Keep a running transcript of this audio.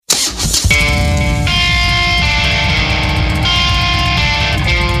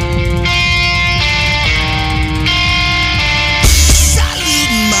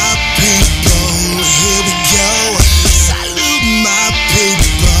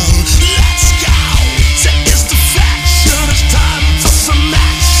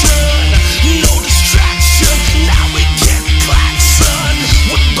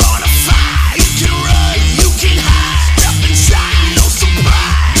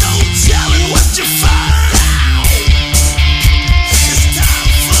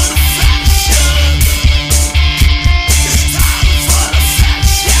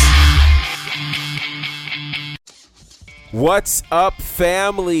What's up,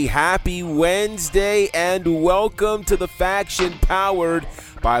 family? Happy Wednesday and welcome to the Faction powered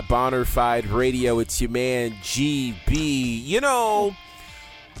by Bonafide Radio. It's your man, GB. You know,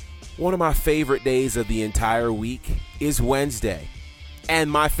 one of my favorite days of the entire week is Wednesday.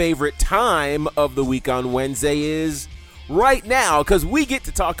 And my favorite time of the week on Wednesday is right now, because we get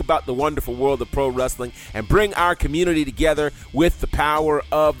to talk about the wonderful world of pro wrestling and bring our community together with the power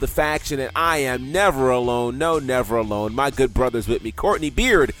of the Faction. And I am never alone. No, never alone. My good brother's with me, Courtney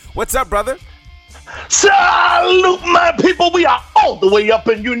Beard. What's up, brother? Salute, my people. We are all the way up,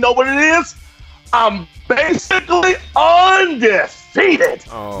 and you know what it is? I'm basically undefeated.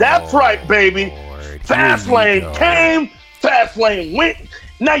 Oh, that's right, baby. Lord. Fastlane came, Fastlane went.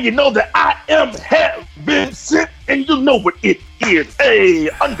 Now you know that I am heaven sent, and you know what it is. Hey,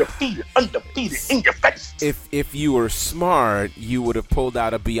 undefeated in your face. If you were smart, you would have pulled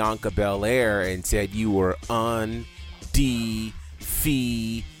out a Bianca Belair and said you were undefeated.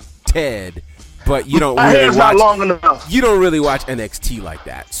 But you don't my really hair's watch. not long enough. You don't really watch NXT like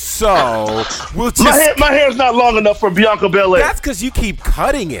that, so we'll just. My hair's not long enough for Bianca Belair. That's because you keep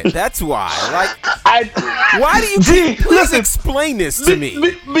cutting it. That's why. Why do you? Please explain this to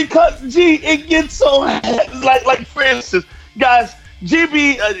me. Because it gets so like for instance, guys,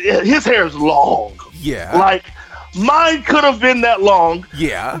 GB, his hair is long. Yeah. Like mine could have been that long.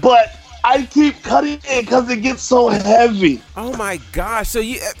 Yeah. But I keep cutting it because it gets so heavy. Oh my gosh!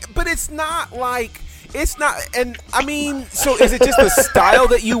 But it's not like it's not. And I mean, so is it just the style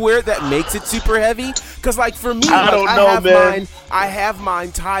that you wear that makes it super heavy? Because like for me, I have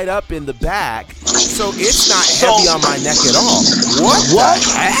mine tied up in the back, so it's not heavy on my neck at all. What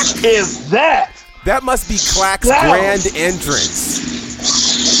the heck is that? That must be Clack's grand entrance.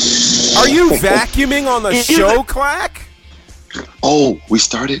 Are you vacuuming on the show, Clack? Oh, we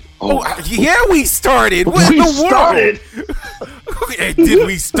started? Oh, yeah, we started. What in the world? Did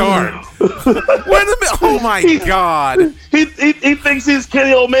we start? Wait a minute. Oh, my God. He thinks he's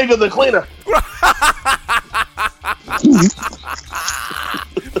Kenny Omega the cleaner.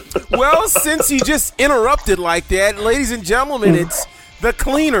 Well, since you just interrupted like that, ladies and gentlemen, it's the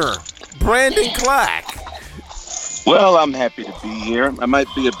cleaner, Brandon Clack. Well, I'm happy to be here. I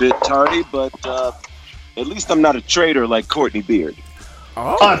might be a bit tardy, but at least I'm not a traitor like Courtney Beard.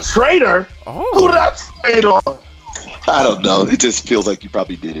 Oh. A traitor? Oh. Who did I trade on? I don't know. It just feels like you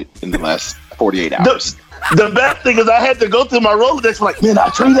probably did it in the last 48 hours. The bad thing is I had to go through my Rolodex like, man, I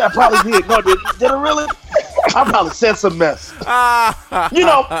traded. I probably did. No, did I really? I probably said some mess. You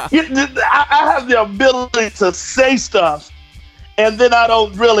know, I have the ability to say stuff, and then I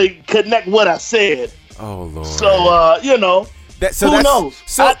don't really connect what I said. Oh, Lord. So, you know, who knows?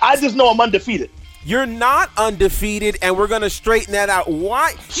 So I just know I'm undefeated. You're not undefeated, and we're going to straighten that out.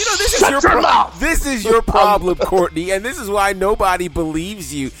 Why? You know, this is your problem, Courtney, and this is why nobody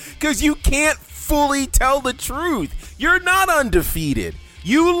believes you, because you can't fully tell the truth. You're not undefeated.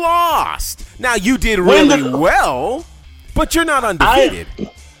 You lost. Now, you did really well, but you're not undefeated.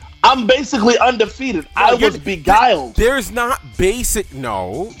 I'm basically undefeated. I was beguiled. There's not basic.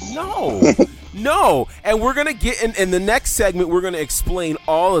 No. No, and we're going to get in the next segment, we're going to explain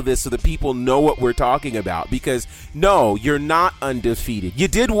all of this so that people know what we're talking about, because no, you're not undefeated. You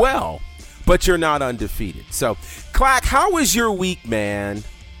did well, but you're not undefeated. So, Clack, how was your week, man?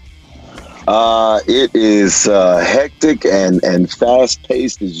 It is hectic and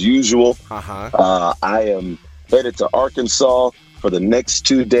fast-paced as usual. Uh-huh. I am headed to Arkansas for the next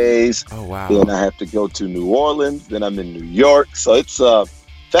 2 days. Oh, wow. Then I have to go to New Orleans. Then I'm in New York. So it's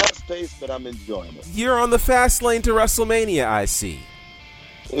fast-paced, but I'm enjoying it. You're on the fast lane to Wrestlemania, I see.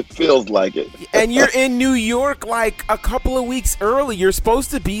 It feels like it. And you're in New York like a couple of weeks early. You're supposed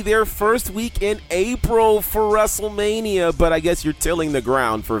to be there first week in April for WrestleMania, but I guess you're tilling the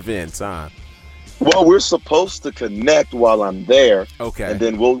ground for Vince, huh? Well, we're supposed to connect while I'm there. Okay. And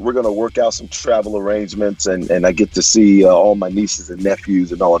then we're going to work out some travel arrangements, and I get to see all my nieces and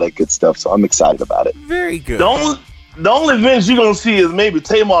nephews and all that good stuff. So I'm excited about it. Very good. The only Vince you're going to see is maybe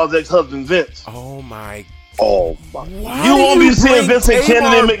Tamar's ex-husband, Vince. Oh, my. Oh, my. You won't be seeing Vince and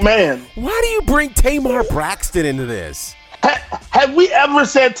Kennedy McMahon. Why do you bring Tamar Braxton into this? Have we ever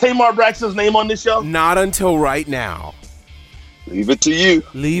said Tamar Braxton's name on this show? Not until right now. Leave it to you.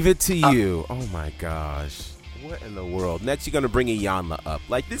 Leave it to you. Oh, my gosh. What in the world? Next, you're going to bring Iyanla up.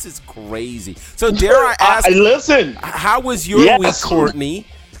 Like, this is crazy. So, dare I ask, listen, how was your week, Courtney?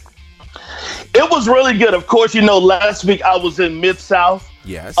 It was really good. Of course, you know, last week I was in Mid-South.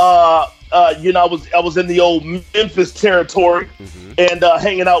 Yes. You know, I was in the old Memphis territory and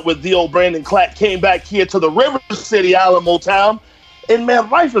hanging out with the old Brandon Clack. Came back here to the River City Alamo town, And man,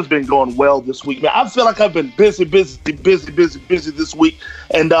 life has been going well this week, man. I feel like I've been busy this week,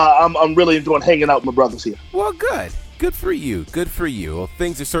 and I'm really enjoying hanging out with my brothers here. Well, good for you. Well,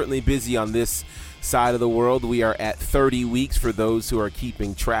 things are certainly busy on this side of the world. We are at 30 weeks for those who are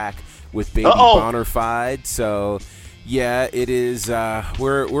keeping track with baby Bonafide. So, yeah, it is.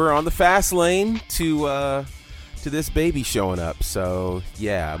 We're on the fast lane to this baby showing up. So,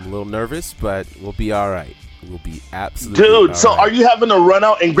 yeah, I'm a little nervous, but we'll be all right. We'll be absolutely Dude, all so right. Are you having to run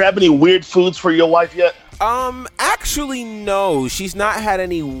out and grab any weird foods for your wife yet? Actually, no. She's not had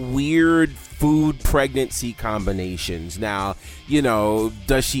any weird food pregnancy combinations. Now,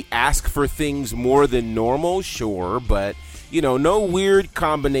 does she ask for things more than normal? Sure, but no weird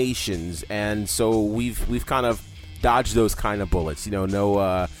combinations. And so we've kind of dodged those kind of bullets.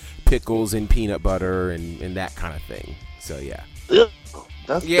 No pickles and peanut butter and that kind of thing. So yeah.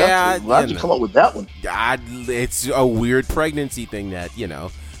 Why'd you come up with that one? It's a weird pregnancy thing that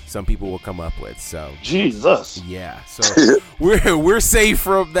some people will come up with. So Jesus. Yeah. So we're safe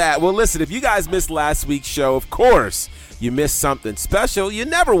from that. Well, listen, if you guys missed last week's show, of course you missed something special. You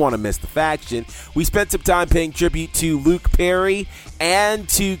never want to miss the Faction. We spent some time paying tribute to Luke Perry and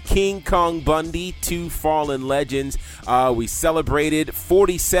to King Kong Bundy, two fallen legends. We celebrated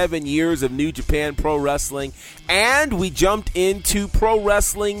 47 years of New Japan Pro Wrestling, and we jumped into pro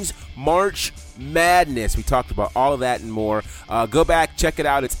wrestling's March Madness. We talked about all of that and more. Go back, check it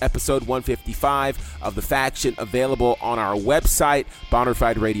out. It's episode 155 of The Faction, available on our website,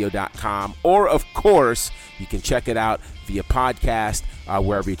 bonafideradio.com, or, of course, you can check it out via podcast,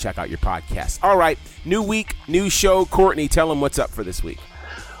 wherever you check out your podcasts. All right, new week, new show. Courtney, tell them what's up for this week.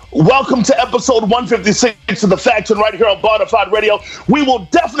 Welcome to episode 156 of The Faction right here on Bonafide Radio. We will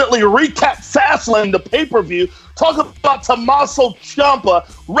definitely recap Fastlane, the pay-per-view, talk about Tommaso Ciampa,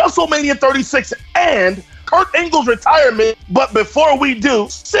 WrestleMania 36, and Kurt Angle's retirement. But before we do,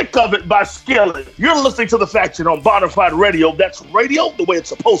 Sick of It by Skillet. You're listening to The Faction on Bonafide Radio. That's radio the way it's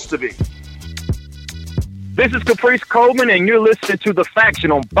supposed to be. This is Caprice Coleman, and you're listening to The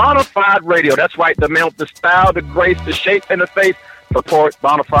Faction on Bonafide Radio. That's right, the mount, the style, the grace, the shape, and the face. Support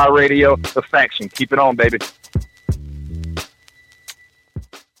Bonafide Radio, The Faction. Keep it on, baby.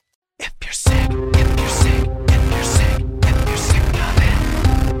 If you're sick, if you're sick, if you're sick, if you're sick of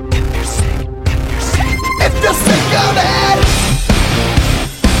it. If you're sick, if you're sick, if you're sick of it.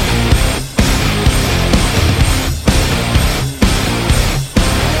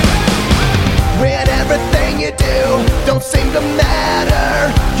 When everything you do don't seem to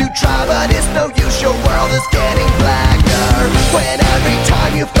matter, you try but it's no use, your world is getting blacker. When every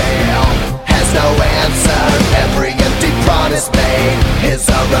time you fail has no answer, every empty promise made is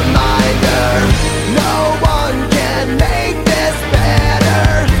a reminder. No one can make this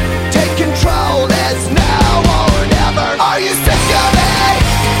better. Take control, it's now or never. Are you sick of it?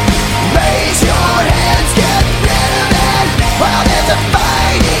 Raise your hands, get rid of it while there's a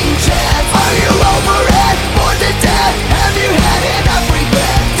fighting chance. Are you over it? Bored to death? Have you had enough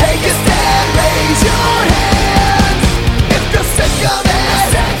regret? Take a stand, raise your hands. If you're sick of it,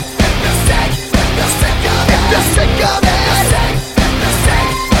 if you're sick, if you're sick of it, if you're sick of it, if you're sick, if you're sick,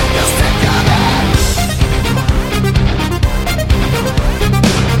 if you're sick of it.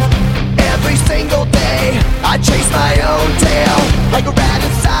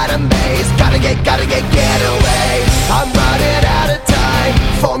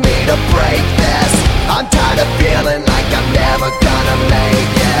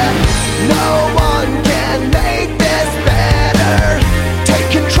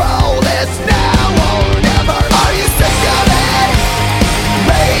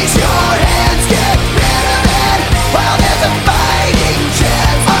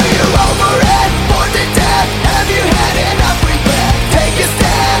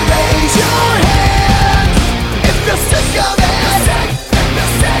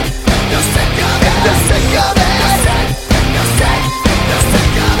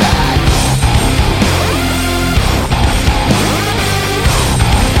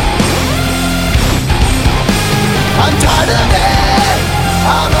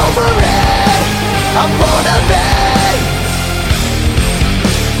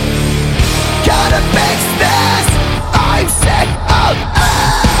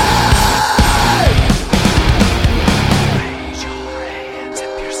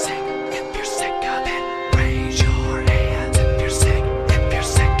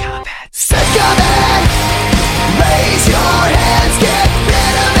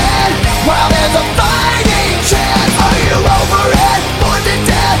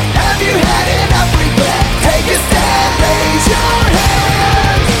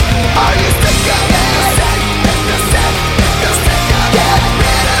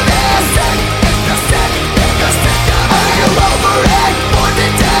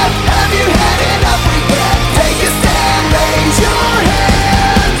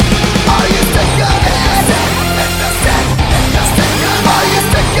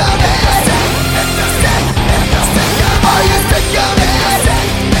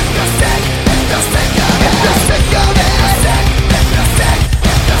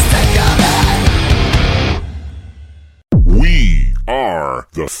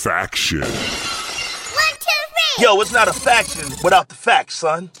 The Faction. 1, 2, 3. Yo, it's not a faction without the facts,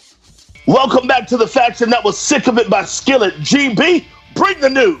 son. Welcome back to the faction that was sick of it by Skillet. GB, bring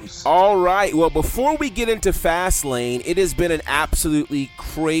the news. All right. Well, before we get into Fastlane, it has been an absolutely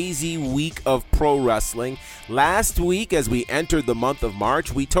crazy week of pro wrestling. Last week, as we entered the month of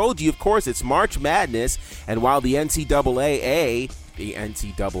March, we told you, of course, it's March Madness, and while the NCAA,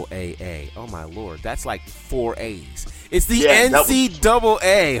 oh my Lord, that's like 4 A's. It's the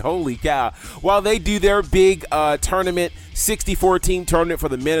NCAA, holy cow. While they do their big tournament, 64-team tournament for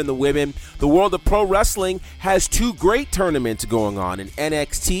the men and the women, the world of pro wrestling has 2 great tournaments going on. In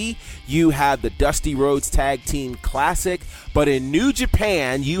NXT, you have the Dusty Rhodes Tag Team Classic, but in New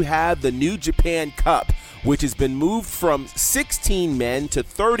Japan, you have the New Japan Cup, which has been moved from 16 men to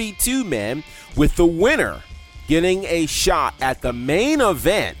 32 men, with the winner getting a shot at the main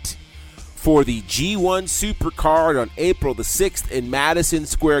event for the G1 Supercard on April the 6th in Madison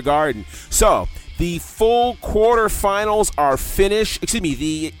Square Garden. So, the full quarterfinals are finished.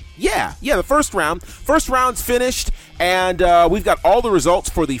 The first round. First round's finished, and we've got all the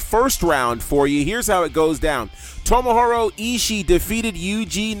results for the first round for you. Here's how it goes down. Tomohiro Ishii defeated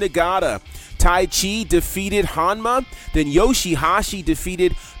Yuji Nagata. Tai Chi defeated Hanma. Then Yoshihashi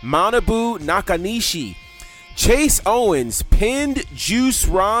defeated Manabu Nakanishi. Chase Owens pinned Juice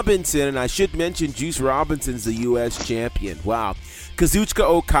Robinson, and I should mention Juice Robinson's the U.S. champion. Wow. Kazuchika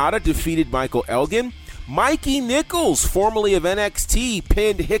Okada defeated Michael Elgin. Mikey Nichols, formerly of NXT,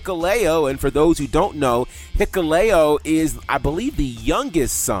 pinned Hikuleo, and for those who don't know, Hikuleo is, I believe, the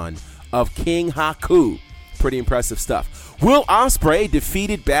youngest son of King Haku. Pretty impressive stuff. Will Ospreay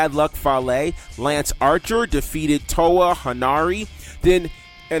defeated Bad Luck Fale. Lance Archer defeated Toa Hanari. Then,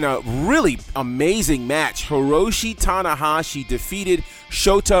 in a really amazing match, Hiroshi Tanahashi defeated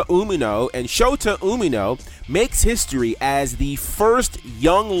Shota Umino, and Shota Umino makes history as the first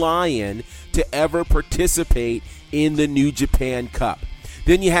young lion to ever participate in the New Japan Cup.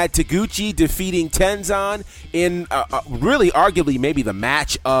 Then you had Taguchi defeating Tenzan in really arguably maybe the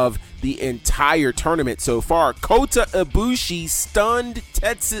match of the entire tournament so far. Kota Ibushi stunned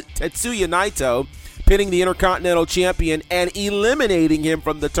Tetsuya Naito, pinning the Intercontinental Champion and eliminating him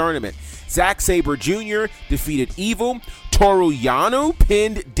from the tournament. Zack Sabre Jr. defeated Evil. Toru Yano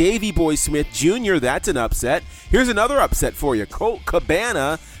pinned Davey Boy Smith Jr. That's an upset. Here's another upset for you. Colt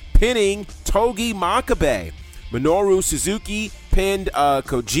Cabana pinning Togi Makabe. Minoru Suzuki pinned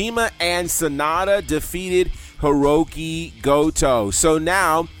Kojima, and Sonata defeated Hiroki Goto. So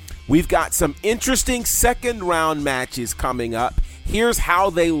now we've got some interesting second round matches coming up. Here's how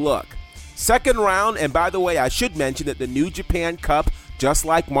they look. Second round, and by the way, I should mention that the New Japan Cup, just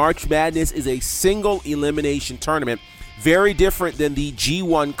like March Madness, is a single elimination tournament. Very different than the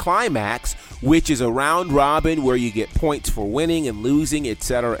G1 Climax, which is a round robin where you get points for winning and losing,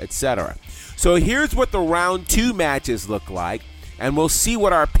 etc., etc. So here's what the round 2 matches look like, and we'll see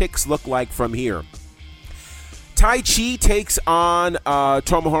what our picks look like from here. Tai Chi takes on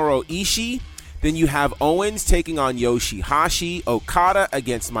Tomohiro Ishii. Then you have Owens taking on Yoshihashi, Okada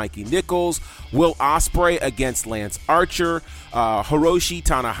against Mikey Nichols, Will Ospreay against Lance Archer, Hiroshi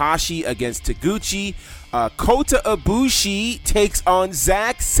Tanahashi against Taguchi, Kota Ibushi takes on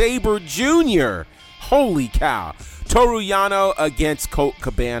Zack Sabre Jr. Holy cow. Toru Yano against Colt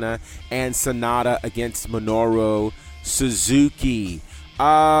Cabana, and Sonata against Minoru Suzuki.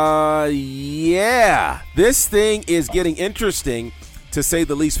 This thing is getting interesting, to say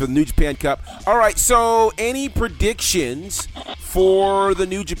the least, for the New Japan Cup. All right, so any predictions for the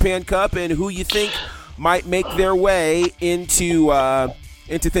New Japan Cup and who you think might make their way into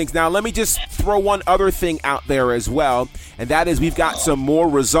things? Now, let me just throw one other thing out there as well, and that is we've got some more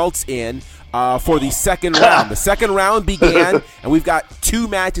results in for the second round. The second round began, and we've got 2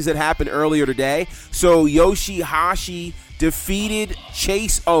 matches that happened earlier today. So Yoshihashi defeated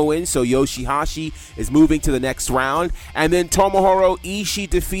Chase Owens, so Yoshihashi is moving to the next round. And then Tomohiro Ishii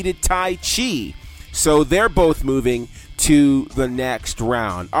defeated Tai Chi, so they're both moving to the next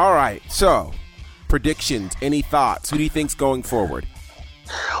round. All right, so predictions, any thoughts? Who do you think's going forward?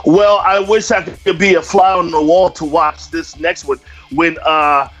 Well, I wish I could be a fly on the wall to watch this next one when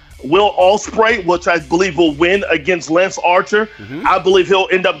Will Ospreay, which I believe will win against Lance Archer. Mm-hmm. I believe he'll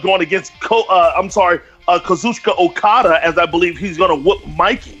end up going against Kazuchika Okada, as I believe he's going to whoop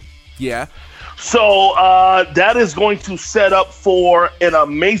Mikey. Yeah. So that is going to set up for an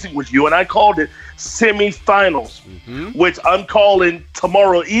amazing, with you, and I called it semifinals, which I'm calling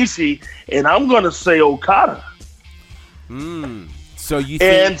Tomohiro Ishii, and I'm going to say Okada. So you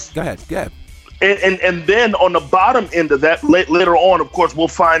think? Go ahead. And then on the bottom end of that, later on, of course, we'll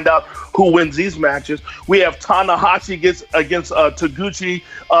find out who wins these matches. We have Tanahashi against Taguchi,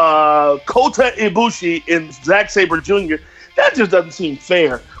 Kota Ibushi, and Zack Sabre Jr. That just doesn't seem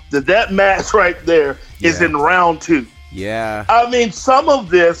fair. That match right there is in round 2. Yeah. I mean, some of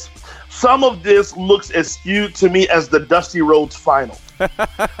this looks as skewed to me as the Dusty Rhodes final.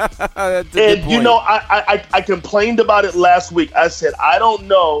 And you know, I complained about it last week. I said I don't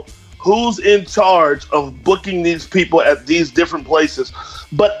know who's in charge of booking these people at these different places,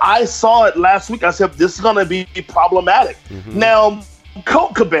 but I saw it last week. I said this is going to be problematic. Mm-hmm. Now,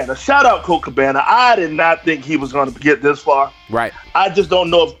 Colt Cabana, shout out Colt Cabana. I did not think he was going to get this far. Right. I just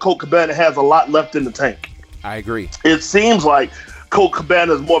don't know if Colt Cabana has a lot left in the tank. I agree. It seems like Colt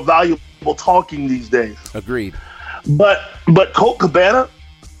Cabana is more valuable talking these days. Agreed. But Colt Cabana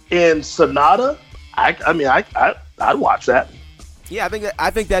and Sonata, I'd watch that. Yeah,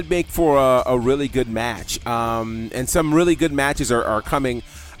 I think that'd make for a really good match. And some really good matches are coming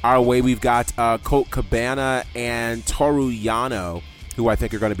our way. We've got Colt Cabana and Toru Yano, who I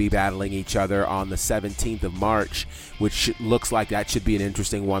think are going to be battling each other on the 17th of March, which looks like that should be an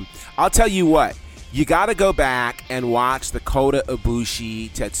interesting one. I'll tell you what, you got to go back and watch the Kota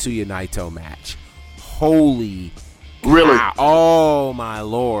Ibushi Tetsuya Naito match. Holy really? Cow. Oh, my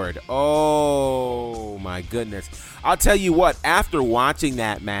Lord. Oh, my goodness. I'll tell you what, after watching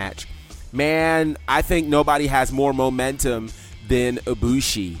that match, man, I think nobody has more momentum than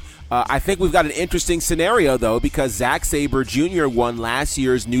Ibushi. I think we've got an interesting scenario, though, because Zack Sabre Jr. won last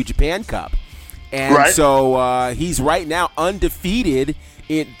year's New Japan Cup. And so he's right now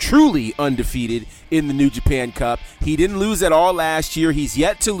truly undefeated in the New Japan Cup. He didn't lose at all last year. He's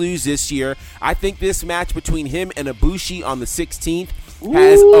yet to lose this year. I think this match between him and Ibushi on the 16th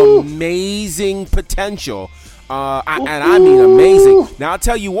has amazing potential. I mean amazing. Now, I'll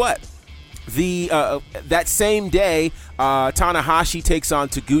tell you what. That same day, Tanahashi takes on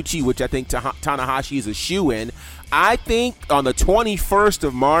Taguchi, which I think Tanahashi is a shoo-in. I think on the 21st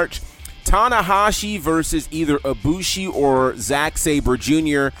of March, Tanahashi versus either Ibushi or Zack Sabre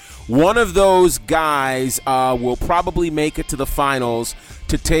Jr., one of those guys will probably make it to the finals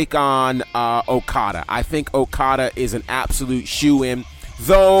to take on Okada. I think Okada is an absolute shoo-in,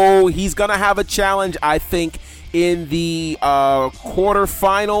 though he's going to have a challenge, I think, in the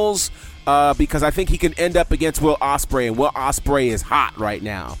quarterfinals, because I think he can end up against Will Ospreay, and Will Ospreay is hot right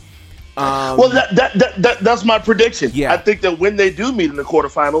now. Well, that's my prediction. Yeah. I think that when they do meet in the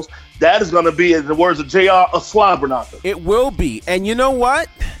quarterfinals, that is going to be, in the words of JR, a slobber knocker. It will be. And you know what?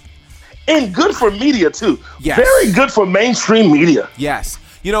 And good for media, too. Yes. Very good for mainstream media. Yes.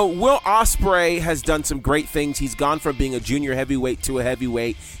 You know, Will Ospreay has done some great things. He's gone from being a junior heavyweight to a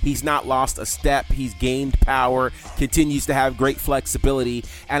heavyweight. He's not lost a step. He's gained power, continues to have great flexibility.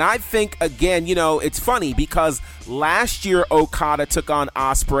 And I think, again, you know, it's funny because last year Okada took on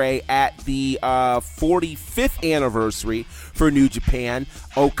Ospreay at the 45th anniversary for New Japan.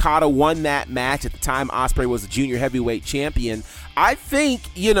 Okada won that match. At the time, Ospreay was a junior heavyweight champion. I think,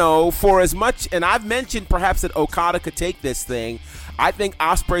 you know, for as much, and I've mentioned perhaps that Okada could take this thing, I think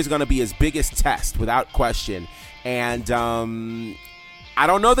Ospreay is going to be his biggest test, without question. And I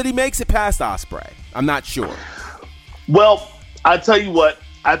don't know that he makes it past Ospreay. I'm not sure. Well, I tell you what,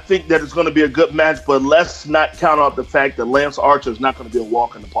 I think that it's going to be a good match, but let's not count out the fact that Lance Archer is not going to be a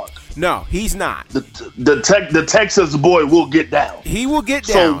walk in the park. No, he's not. The Texas boy will get down. He will get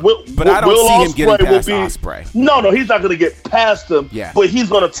down, so but I don't see him getting past Ospreay. No, he's not going to get past him, but he's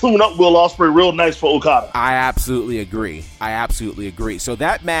going to tune up Will Ospreay real nice for Okada. I absolutely agree. So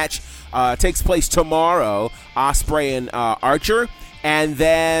that match takes place tomorrow, Ospreay and Archer. And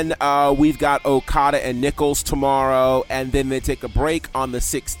then we've got Okada and Nichols tomorrow. And then they take a break on the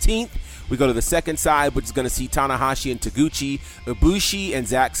 16th. We go to the second side, which is going to see Tanahashi and Taguchi, Ibushi and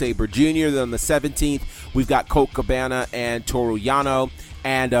Zack Sabre Jr. Then on the 17th, we've got Colt Cabana and Toru Yano,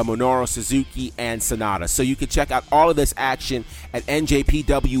 and Minoru Suzuki and Sonata. So you can check out all of this action at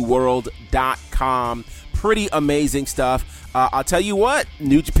njpwworld.com. Pretty amazing stuff. I'll tell you what,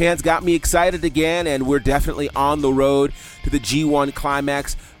 New Japan's got me excited again, and we're definitely on the road to the G1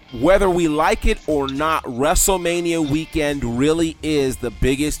 Climax. Whether we like it or not, WrestleMania weekend really is the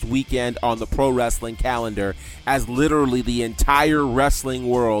biggest weekend on the pro wrestling calendar, as literally the entire wrestling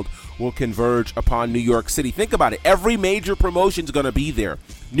world will converge upon New York City. Think about it. Every major promotion is going to be there.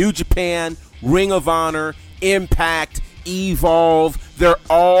 New Japan, Ring of Honor, Impact, Evolve, they're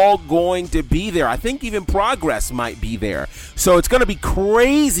all going to be there. I think even Progress might be there. So it's going to be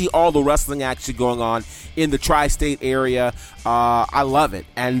crazy, all the wrestling action going on in the tri-state area. I love it.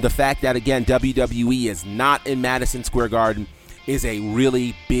 And the fact that, again, WWE is not in Madison Square Garden is a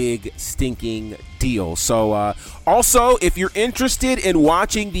really big big stinking deal. So also, if you're interested in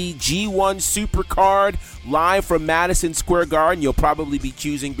watching the G1 Supercard live from Madison Square Garden, you'll probably be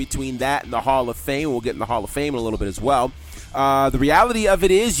choosing between that and the Hall of Fame. We'll get in the Hall of Fame in a little bit as well. The reality of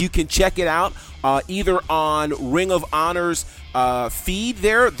it is you can check it out either on Ring of Honor's feed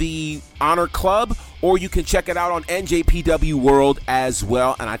there, the Honor Club, or you can check it out on NJPW World as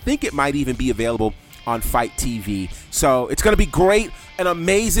well. And I think it might even be available on Fight TV. So it's going to be great, an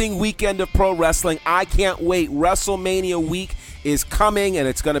amazing weekend of pro wrestling. I can't wait. WrestleMania week is coming, and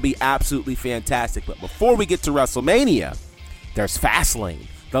it's going to be absolutely fantastic. But before we get to WrestleMania, there's Fastlane,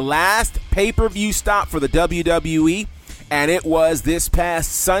 the last pay-per-view stop for the WWE. And it was this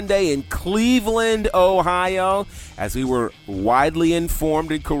past Sunday in Cleveland, Ohio, as we were widely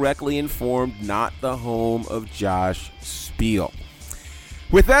informed and correctly informed, not the home of Josh Spiel.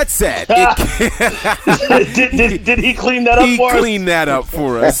 With that said, did he clean that up for us? He cleaned that up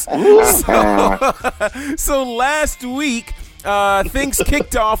for us. So last week, things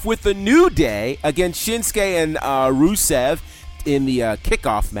kicked off with the New Day against Shinsuke and Rusev in the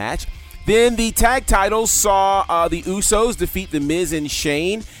kickoff match. Then the tag titles saw the Usos defeat The Miz and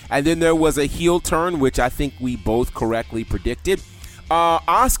Shane, and then there was a heel turn, which I think we both correctly predicted.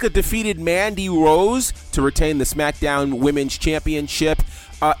 Asuka defeated Mandy Rose to retain the SmackDown Women's Championship.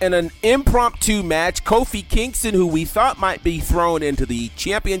 In an impromptu match, Kofi Kingston, who we thought might be thrown into the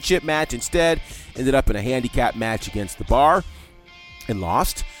championship match, instead ended up in a handicap match against The Bar and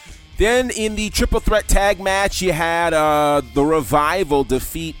lost. Then in the triple threat tag match, you had the Revival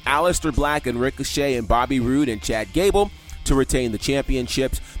defeat Aleister Black and Ricochet and Bobby Roode and Chad Gable to retain the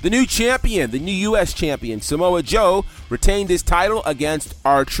championships. The new champion, the new U.S. champion, Samoa Joe, retained his title against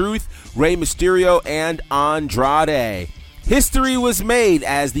R-Truth, Rey Mysterio, and Andrade. History was made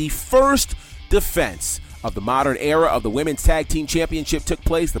as the first defense of the modern era of the Women's Tag Team Championship took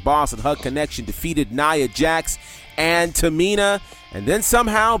place. The Boss and Hug Connection defeated Nia Jax and Tamina, and then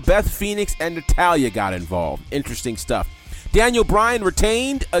somehow Beth Phoenix and Natalya got involved. Interesting stuff. Daniel Bryan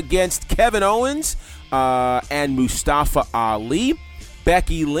retained against Kevin Owens and Mustafa Ali.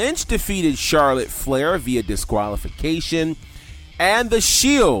 Becky Lynch defeated Charlotte Flair via disqualification. And The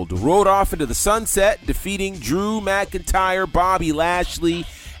Shield rode off into the sunset, defeating Drew McIntyre, Bobby Lashley,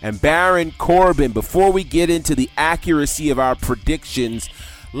 and Baron Corbin. Before we get into the accuracy of our predictions,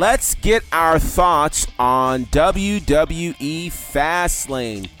 let's get our thoughts on WWE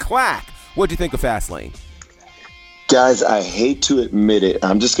Fastlane. Clack, what do you think of Fastlane? Guys, I hate to admit it.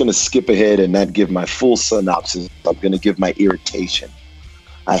 I'm just going to skip ahead and not give my full synopsis. I'm going to give my irritation.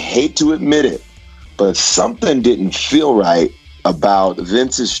 I hate to admit it, but something didn't feel right about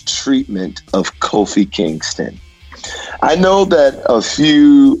Vince's treatment of Kofi Kingston. I know that a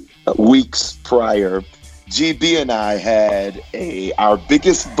few weeks prior, GB and I had our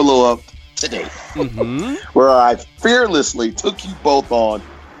biggest blow up to date, where I fearlessly took you both on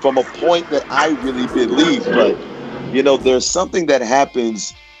from a point that I really believe. But, you know, there's something that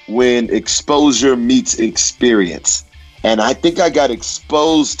happens when exposure meets experience. And I think I got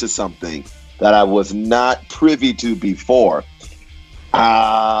exposed to something that I was not privy to before.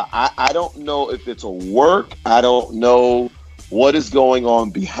 I don't know if it's a work. I don't know what is going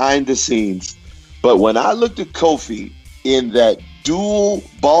on behind the scenes. But when I looked at Kofi in that dual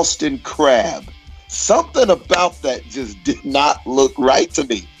Boston Crab, something about that just did not look right to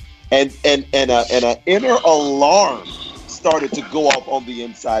me. And an inner alarm started to go off on the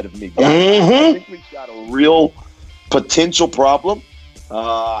inside of me. I think we've got a real potential problem.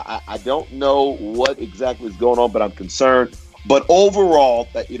 I don't know what exactly is going on, but I'm concerned. But overall,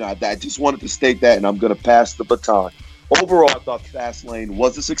 I just wanted to state that, and I'm going to pass the baton. Overall, I thought Fastlane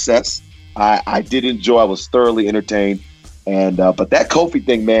was a success. I did enjoy. I was thoroughly entertained, and but that Kofi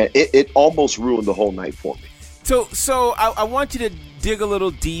thing, man, it almost ruined the whole night for me. So I want you to dig a little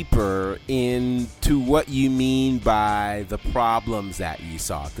deeper into what you mean by the problems that you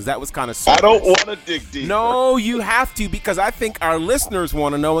saw, because that was kind of surface. I don't want to dig deeper. No, you have to, because I think our listeners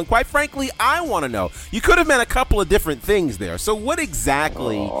want to know, and quite frankly, I want to know. You could have meant a couple of different things there. So what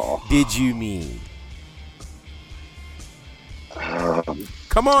exactly did you mean?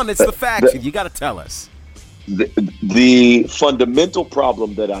 Come on, it's the faction. You got to tell us. The fundamental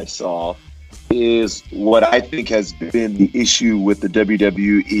problem that I saw is what I think has been the issue with the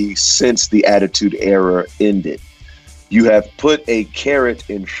WWE since the Attitude Era ended. You have put a carrot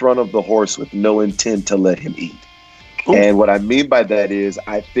in front of the horse with no intent to let him eat. Ooh. And what I mean by that is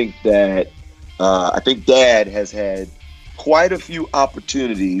I think Dad has had quite a few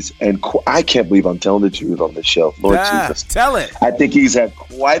opportunities, and I can't believe I'm telling the truth on this show. Lord Jesus. Tell it. I think he's had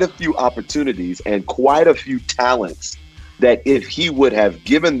quite a few opportunities and quite a few talents that if he would have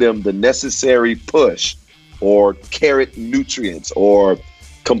given them the necessary push or carrot nutrients or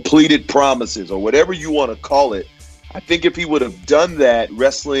completed promises or whatever you want to call it, I think if he would have done that,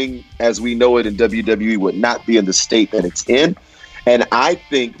 wrestling as we know it in WWE would not be in the state that it's in. And I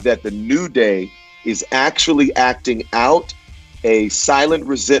think that the New Day is actually acting out a silent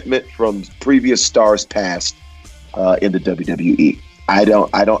resentment from previous stars past in the WWE.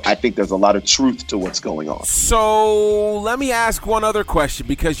 I think there's a lot of truth to what's going on. So let me ask one other question,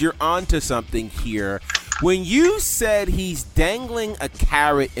 because you're onto something here. When you said he's dangling a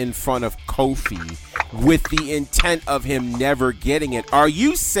carrot in front of Kofi with the intent of him never getting it, are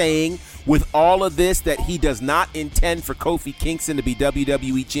you saying with all of this that he does not intend for Kofi Kingston to be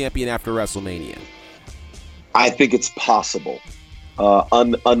WWE champion after WrestleMania? I think it's possible.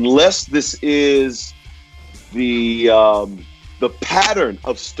 Unless this is the pattern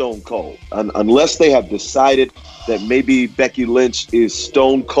of Stone Cold, unless they have decided that maybe Becky Lynch is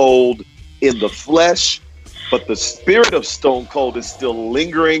Stone Cold in the flesh, but the spirit of Stone Cold is still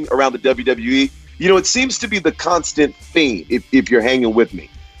lingering around the WWE. You know, it seems to be the constant theme, if you're hanging with me.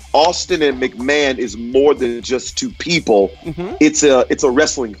 Austin and McMahon is more than just two people. Mm-hmm. It's a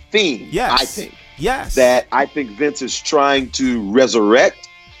wrestling theme, yes. I think. Yes. That I think Vince is trying to resurrect,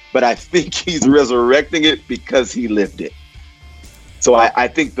 but I think he's resurrecting it because he lived it. So I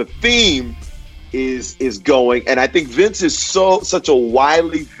think the theme is going, and I think Vince is such a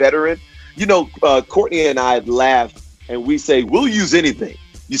wily veteran. You know, Courtney and I laugh, and we say, we'll use anything.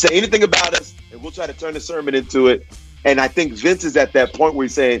 You say anything about us, and we'll try to turn the sermon into it. And I think Vince is at that point where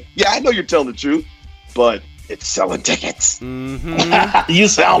he's saying, yeah, I know you're telling the truth, but it's selling tickets. Mm-hmm. You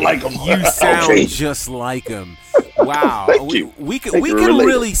sound like him. You sound just like him. Wow. Thank you. We can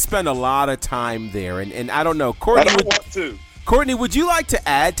really spend a lot of time there. And I don't know. Courtney, I don't want to. Courtney, would you like to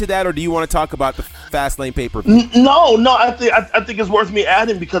add to that, or do you want to talk about the Fastlane pay-per-view? No. I think it's worth me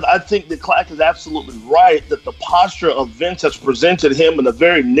adding, because I think that Clack is absolutely right that the posture of Vince has presented him in a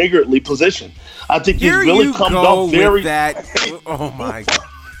very niggardly position. I think he's really come off very. That. Oh my God.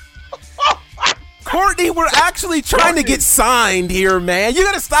 Courtney, we're actually trying to get signed here, man. You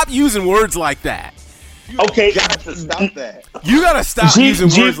got to stop using words like that. Okay, you got to stop that. You got to stop using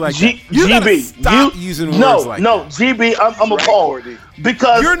words like that. You got to stop using words like that. No, GB, I'm appalled.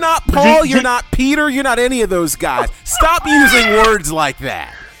 Because you're not Paul, you're not Peter, you're not any of those guys. Stop using words like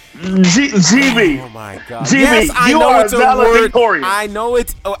that. GB. Oh my God. GB, yes, I know it's a word. I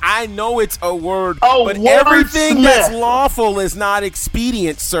know it's a word. But everything that's lawful is not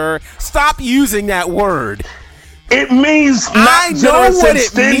expedient, sir. Stop using that word. It means not I know what it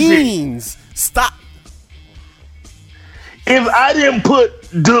stingy. means. Stop. If I didn't put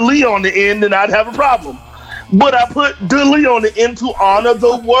Deli on the end, then I'd have a problem. But I put Deli on the end to honor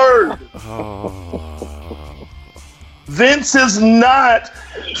the word. Vince is not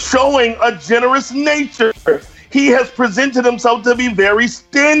showing a generous nature. He has presented himself to be very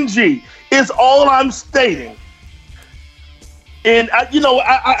stingy, is all I'm stating. And,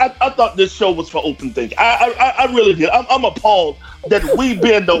 I thought this show was for open thinking. I really did. I'm appalled that we,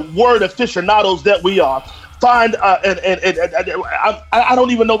 being the word aficionados that we are, find I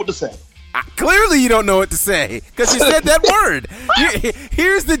don't even know what to say. Clearly you don't know what to say, because you said that word.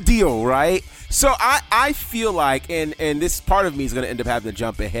 Here's the deal, right? So I feel like, and this part of me is going to end up having to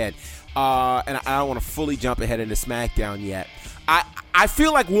jump ahead, and I don't want to fully jump ahead into SmackDown yet. I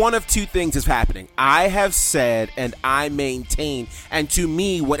feel like one of two things is happening. I have said, and I maintain, and to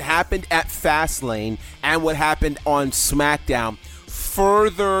me, what happened at Fastlane and what happened on SmackDown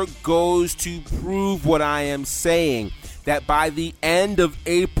further goes to prove what I am saying, that by the end of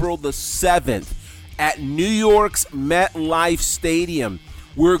April the 7th at New York's MetLife Stadium,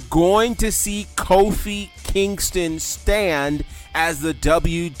 we're going to see Kofi Kingston stand as the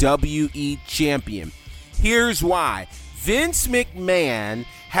WWE champion. Here's why. Vince McMahon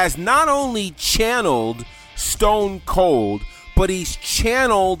has not only channeled Stone Cold, but he's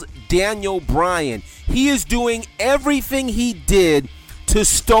channeled Daniel Bryan. He is doing everything he did to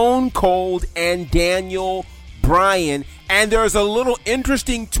Stone Cold and Daniel Bryan, and there's a little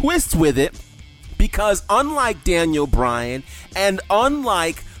interesting twist with it, because unlike Daniel Bryan and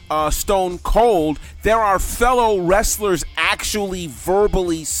unlike Stone Cold, there are fellow wrestlers actually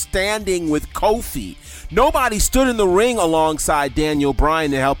verbally standing with Kofi. Nobody stood in the ring alongside Daniel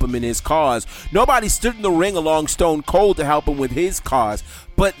Bryan to help him in his cause. Nobody stood in the ring along Stone Cold to help him with his cause.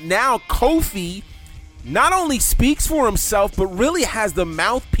 But now Kofi not only speaks for himself, but really has the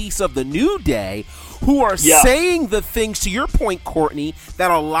mouthpiece of the New Day, who are saying the things, to your point, Courtney,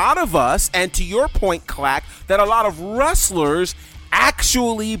 that a lot of us, and to your point, Clack, that a lot of wrestlers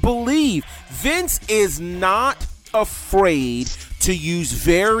actually believe. Vince is not afraid to use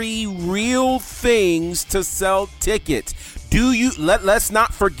very real things to sell tickets. Let's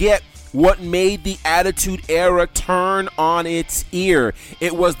not forget what made the Attitude Era turn on its ear.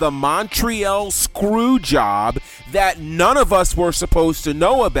 It was the Montreal screw job that none of us were supposed to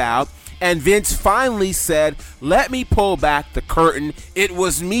know about. And Vince finally said, let me pull back the curtain. It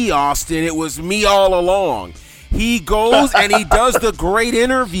was me, Austin. It was me all along. He goes and he does the great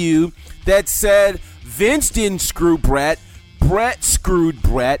interview that said Vince didn't screw Bret. Bret screwed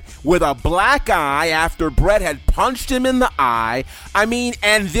Bret with a black eye after Bret had punched him in the eye. I mean,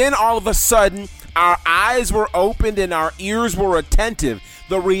 and then all of a sudden, our eyes were opened and our ears were attentive.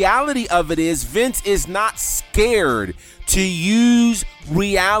 The reality of it is Vince is not scared to use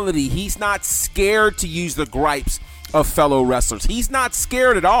reality. He's not scared to use the gripes of fellow wrestlers. He's not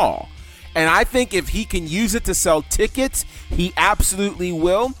scared at all. And I think if he can use it to sell tickets, he absolutely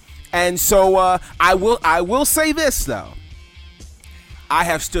will. And so I will say this, though. I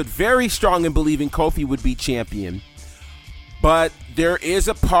have stood very strong in believing Kofi would be champion, but there is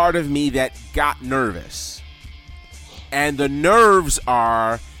a part of me that got nervous. And the nerves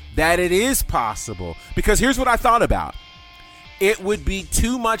are that it is possible. Because here's what I thought about. It would be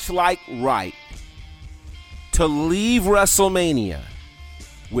too much like right to leave WrestleMania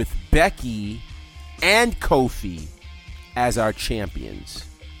with Becky and Kofi as our champions.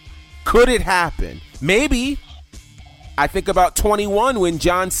 Could it happen? Maybe. I think about 21 when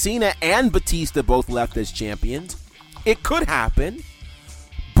John Cena and Batista both left as champions. It could happen.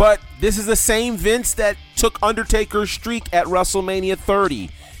 But this is the same Vince that took Undertaker's streak at WrestleMania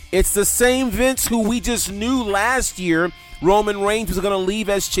 30. It's the same Vince who we just knew last year Roman Reigns was going to leave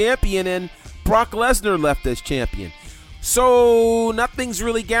as champion and Brock Lesnar left as champion. So nothing's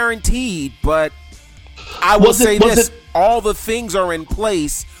really guaranteed, but I will say this. All the things are in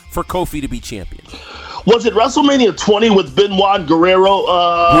place for Kofi to be champion. Was it WrestleMania 20 with Benoit and Guerrero?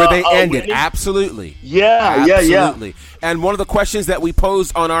 Where they ended, winning? Absolutely. Yeah. And one of the questions that we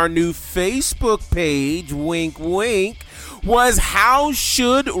posed on our new Facebook page, wink, wink, was how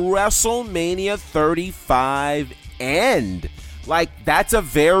should WrestleMania 35 end? Like, that's a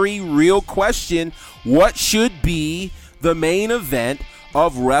very real question. What should be the main event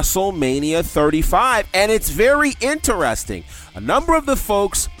of WrestleMania 35? And it's very interesting. A number of the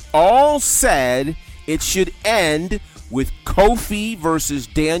folks all said it should end with Kofi versus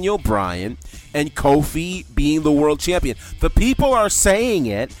Daniel Bryan and Kofi being the world champion. The people are saying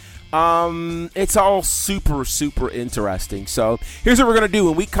it. It's all super, super interesting. So here's what we're going to do.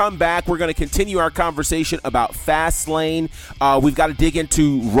 When we come back, we're going to continue our conversation about Fastlane. We've got to dig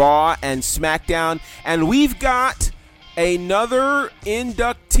into Raw and SmackDown. And we've got another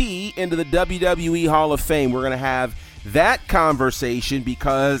inductee into the WWE Hall of Fame. We're going to have that conversation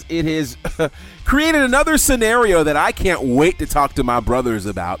because it has created another scenario that I can't wait to talk to my brothers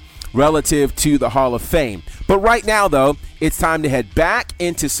about relative to the Hall of Fame. But right now, though, it's time to head back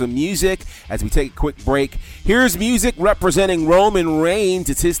into some music as we take a quick break. Here's music representing Roman Reigns.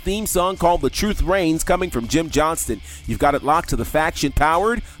 It's his theme song called The Truth Reigns, coming from Jim Johnston. You've got it locked to the Faction,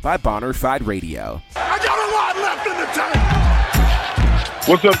 powered by Bonafide Radio. I got a lot left in the tank.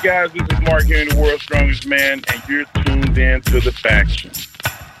 What's up, guys? This is Mark here in the World's Strongest Man, and you're tuned in to The Faction.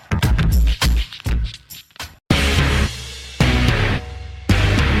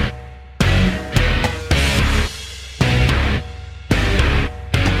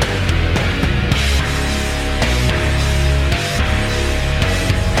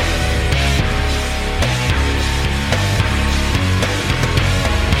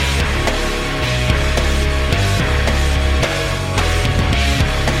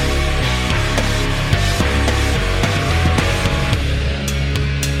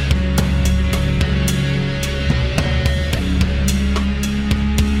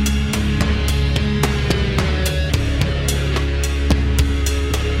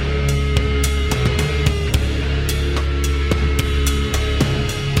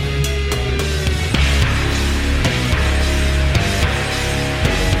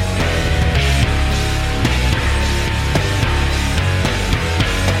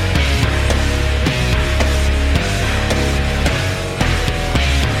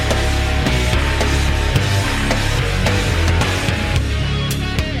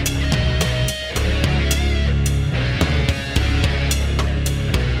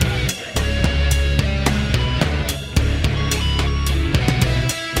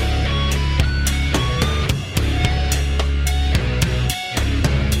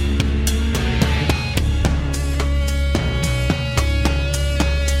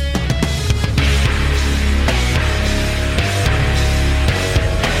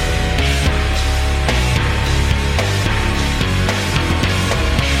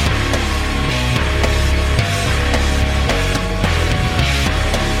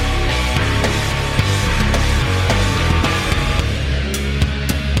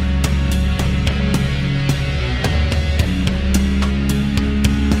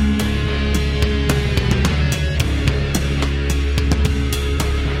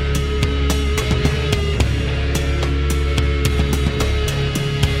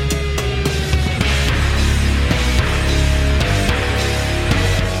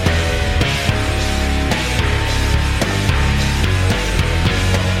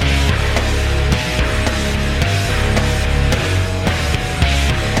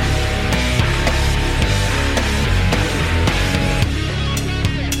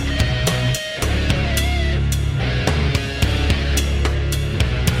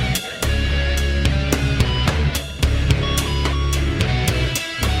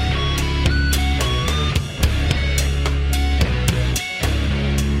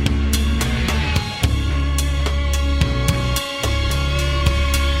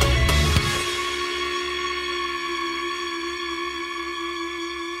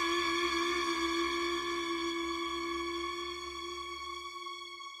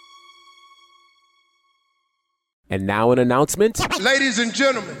 And now an announcement. Ladies and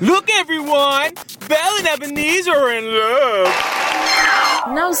gentlemen. Look, everyone! Belle and Ebenezer are in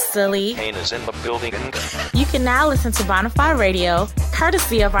love. No, silly. Kane is in the building. You can now listen to Bonafide Radio,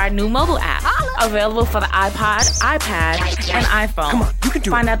 courtesy of our new mobile app. Available for the iPod, iPad, and iPhone. Come on, you can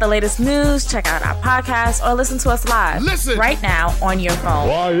do Find it. out the latest news, check out our podcast, or listen to us live. Listen. Right now on your phone.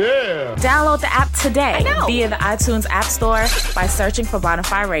 Oh, yeah. Download the app today via the iTunes App Store by searching for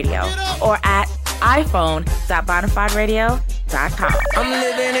Bonafide Radio or at iPhone.bonafideradio.com. I'm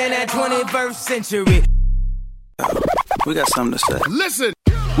living in that 21st century. We got something to say. Listen.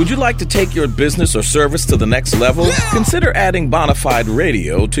 Would you like to take your business or service to the next level? Consider adding Bonafide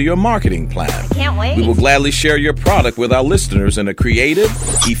Radio to your marketing plan. Can't wait. We will gladly share your product with our listeners in a creative,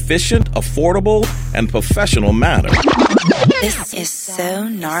 efficient, affordable, and professional manner. This is so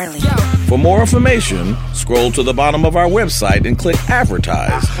gnarly. For more information, scroll to the bottom of our website and click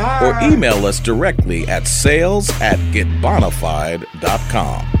Advertise, or email us directly at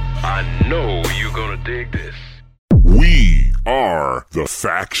sales@getbonafide.com. I know you're gonna dig this. We are the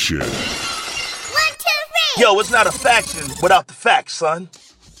faction. 1, 2, 3. Yo, it's not a faction without the facts, son.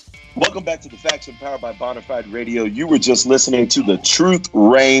 Welcome back to the Faction powered by Bonafide Radio. You were just listening to The Truth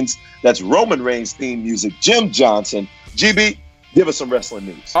Reigns. That's Roman Reigns theme music. Jim Johnson. GB, give us some wrestling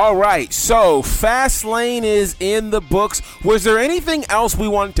news. All right, so Fastlane is in the books. Was there anything else we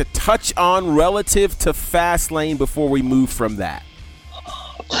wanted to touch on relative to Fastlane before we move from that?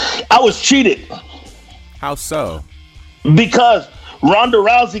 I was cheated How so? because Ronda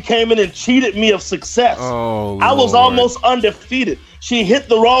Rousey came in and cheated me of success. Oh, I was Lord. almost undefeated. She hit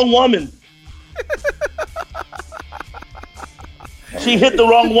the wrong woman. She hit the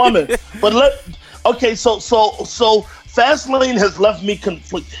wrong woman. But so Fastlane has left me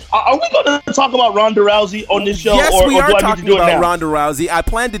conflicted. Are we going to talk about Ronda Rousey on this show? Yes, we or are do I need to talking do it about now? Ronda Rousey. I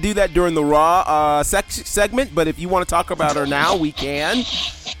plan to do that during the Raw segment, but if you want to talk about her now, we can.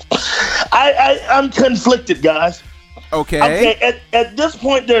 I'm conflicted, guys. Okay. At this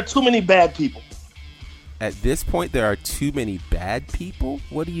point, there are too many bad people. At this point, there are too many bad people?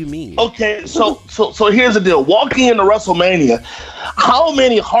 What do you mean? Okay, so here's the deal. Walking into WrestleMania, how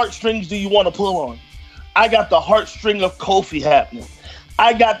many heartstrings do you want to pull on? I got the heartstring of Kofi happening.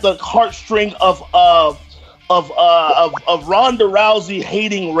 I got the heartstring of Ronda Rousey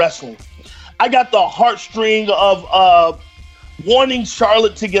hating wrestling. I got the heartstring of wanting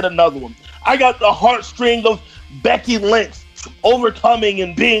Charlotte to get another one. I got the heartstring of Becky Lynch overcoming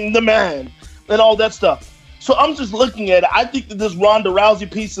and being the man and all that stuff. So I'm just looking at it. I think that this Ronda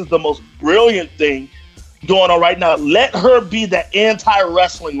Rousey piece is the most brilliant thing going on right now. Let her be the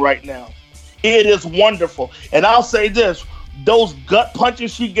anti-wrestling right now. It is wonderful. And I'll say this, those gut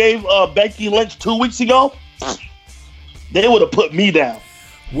punches she gave Becky Lynch 2 weeks ago, they would have put me down.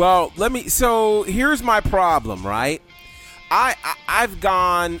 Well, so here's my problem, right?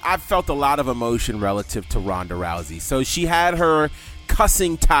 I've felt a lot of emotion relative to Ronda Rousey. So she had her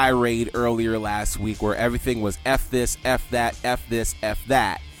cussing tirade earlier last week where everything was F this, F that, F this, F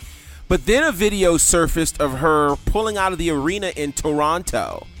that. But then a video surfaced of her pulling out of the arena in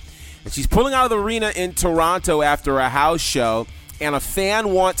Toronto. And she's pulling out of the arena in Toronto after a house show, and a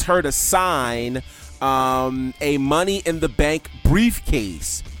fan wants her to sign a Money in the Bank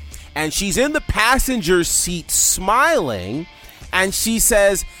briefcase. And she's in the passenger seat smiling, and she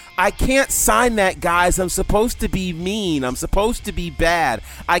says, I can't sign that, guys. I'm supposed to be mean. I'm supposed to be bad.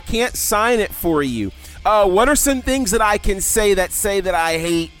 I can't sign it for you. What are some things that I can say that I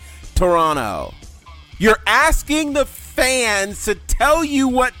hate Toronto? You're asking the fans to tell you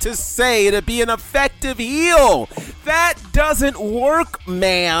what to say to be an effective heel. That doesn't work,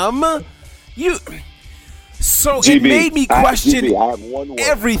 ma'am. So GB, it made me question GB, I have one word.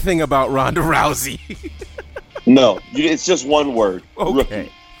 everything about Ronda Rousey. No, it's just one word. Okay.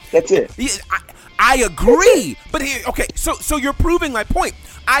 Rookie. That's it. Yeah, I agree. But here, okay, so you're proving my point.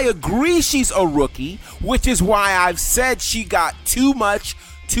 I agree she's a rookie, which is why I've said she got too much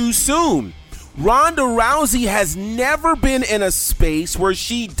too soon. Ronda Rousey has never been in a space where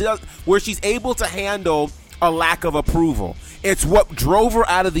she's able to handle a lack of approval. It's what drove her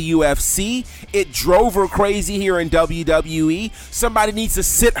out of the UFC. It drove her crazy here in WWE. Somebody needs to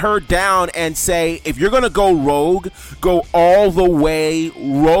sit her down and say, if you're going to go rogue, go all the way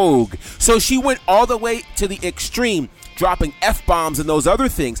rogue. So she went all the way to the extreme, dropping F-bombs and those other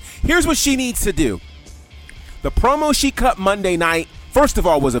things. Here's what she needs to do. The promo she cut Monday night, first of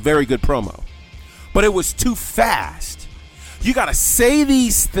all, was a very good promo. But it was too fast. You got to say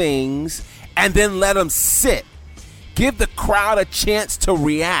these things and then let them sit. Give the crowd a chance to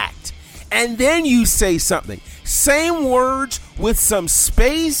react. And then you say something. Same words with some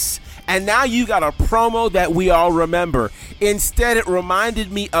space And now you got a promo that we all remember. Instead, it reminded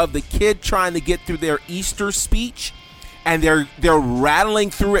me of the kid trying to get through their Easter speech, and they're rattling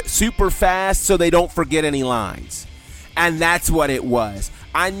through it super fast so they don't forget any lines. And that's what it was.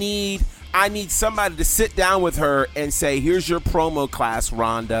 I need somebody to sit down with her and say, here's your promo class,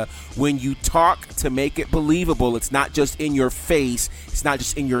 Rhonda. When you talk, to make it believable, it's not just in your face, it's not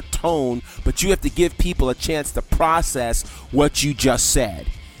just in your tone, but you have to give people a chance to process what you just said.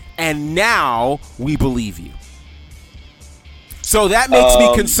 And now we believe you. So that makes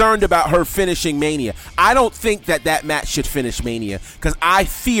me concerned about her finishing Mania. I don't think that match should finish Mania, because I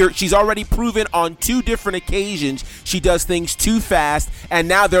fear she's already proven on 2 different occasions she does things too fast, and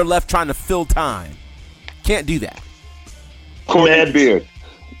now they're left trying to fill time. Can't do that. Courtney Beard.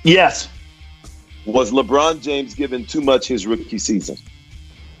 Yes. Was LeBron James given too much his rookie season?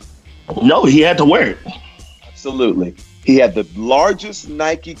 No, he had to wear it. Absolutely. He had the largest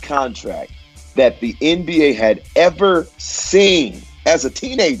Nike contract that the NBA had ever seen as a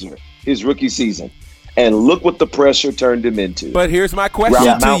teenager, his rookie season. And look what the pressure turned him into. But here's my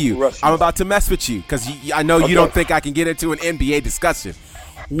question to you. I'm about to mess with you because I know you don't think I can get into an NBA discussion.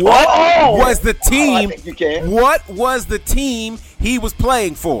 What was the team? I think you can. What was the team he was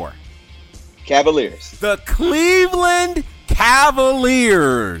playing for? Cavaliers. The Cleveland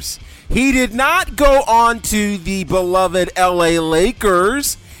Cavaliers. He did not go on to the beloved LA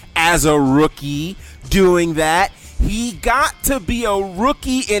Lakers as a rookie doing that. He got to be a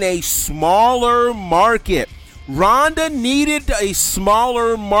rookie in a smaller market. Rhonda needed a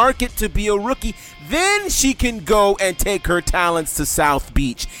smaller market to be a rookie. Then she can go and take her talents to South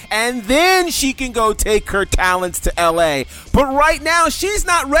Beach. And then she can go take her talents to LA. But right now, she's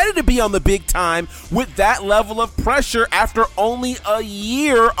not ready to be on the big time with that level of pressure after only a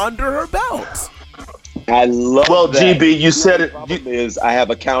year under her belt. I love that. GB, you said it. I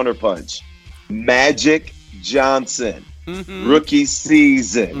have a counterpunch. Magic Johnson, rookie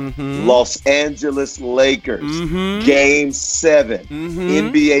season, Los Angeles Lakers, Game 7,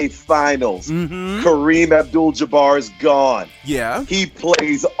 NBA Finals. Kareem Abdul-Jabbar is gone. Yeah. He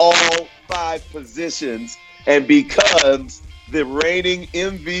plays all 5 positions and becomes the reigning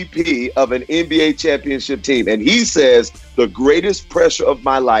MVP of an NBA championship team. And he says, the greatest pressure of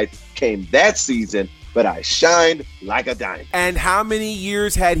my life came that season, but I shined like a diamond. And how many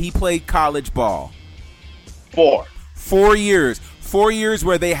years had he played college ball? 4. 4 years. 4 years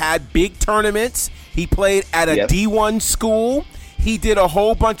where they had big tournaments. He played at a D1 school. He did a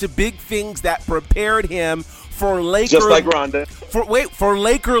whole bunch of big things that prepared him for Laker. Just like Rhonda. For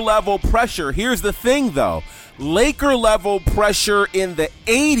Laker level pressure. Here's the thing, though. Laker level pressure in the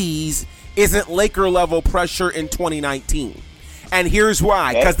 80s isn't Laker level pressure in 2019. And here's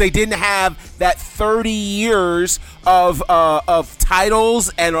why. Because they didn't have that 30 years of titles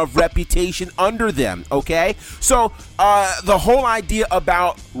and of reputation under them, okay? So the whole idea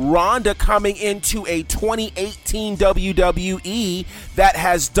about Rhonda coming into a 2018 WWE that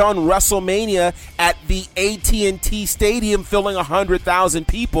has done WrestleMania at the AT&T Stadium filling 100,000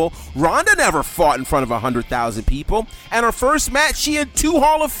 people, Rhonda never fought in front of 100,000 people. And her first match, she had 2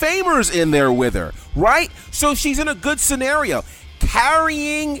 Hall of Famers in there with her, right? So she's in a good scenario.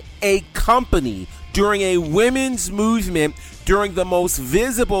 Carrying a company during a women's movement during the most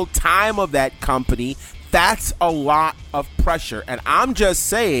visible time of that company, that's a lot of pressure. And I'm just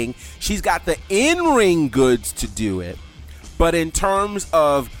saying she's got the in-ring goods to do it. But in terms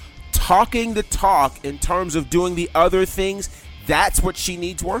of talking the talk, in terms of doing the other things, that's what she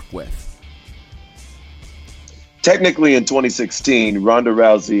needs work with. Technically, in 2016, Ronda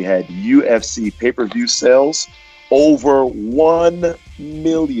Rousey had UFC pay-per-view sales over 1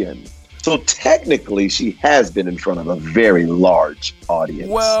 million. So technically, she has been in front of a very large audience.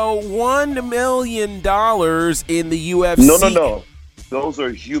 Well, $1 million in the UFC. No. Those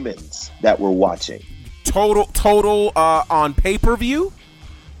are humans that were watching. Total on pay-per-view?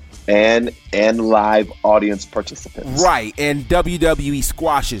 And live audience participants. Right, and WWE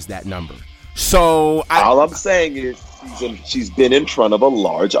squashes that number. So all I'm saying is she's been in front of a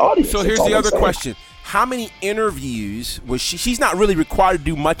large audience. So here's the other question. How many interviews was she? She's not really required to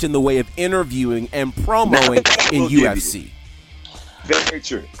do much in the way of interviewing and promoing in UFC. Very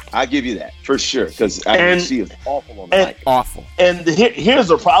true. I give you that for sure, because she is awful on the mic. Awful. And here's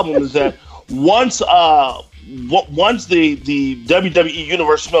the problem: is that once the WWE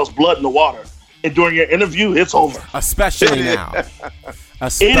universe smells blood in the water, and during your interview, it's over. Especially now.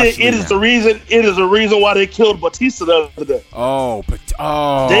 It is the reason why they killed Batista the other day.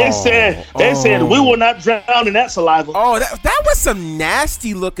 They said we will not drown in that saliva. Oh, that was some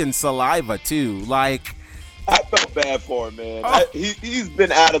nasty looking saliva too. Like I felt bad for him, man. He's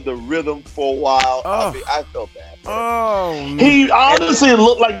been out of the rhythm for a while. I mean, I felt bad for him. Oh, man. He honestly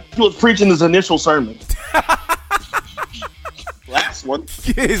looked like he was preaching his initial sermon. Last one.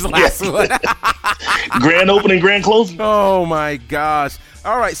 His last one. Grand opening, grand closing. Oh my gosh.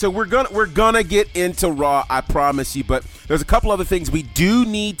 All right, so we're gonna get into Raw, I promise you, but there's a couple other things we do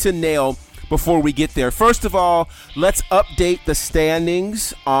need to nail before we get there. First of all, let's update the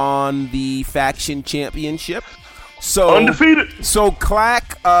standings on the Faction Championship. So undefeated. So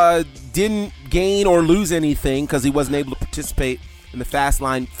Clack didn't gain or lose anything because he wasn't able to participate in the fast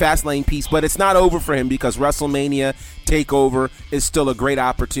lane piece, but it's not over for him because WrestleMania TakeOver is still a great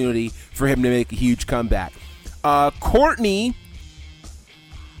opportunity for him to make a huge comeback. Courtney,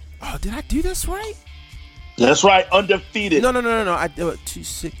 did I do this right? That's right, undefeated. No. I do it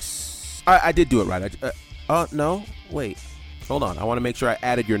 2-6. I did do it right. No, wait, hold on. I want to make sure I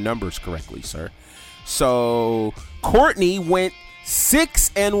added your numbers correctly, sir. So Courtney went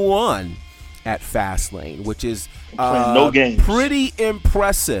 6-1 at Fastlane, which is no games. Pretty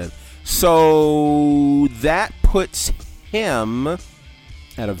impressive. So that puts him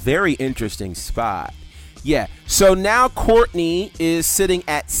at a very interesting spot. Yeah, so now Courtney is sitting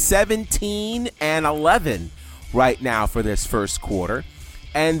at 17-11 right now for this first quarter.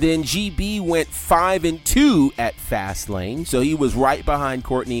 And then GB went 5-2 at Fastlane, so he was right behind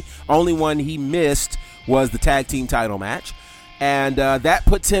Courtney. Only one he missed was the tag team title match. And that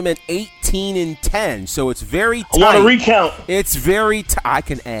puts him at 18-10. So it's very tight. I want to recount. It's very I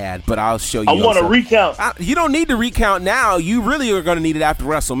can add, but I'll show you. I want to recount. You don't need to recount now. You really are going to need it after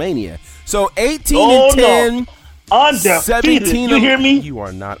WrestleMania. So 18-10. No. Undefeated. 17. You hear me? You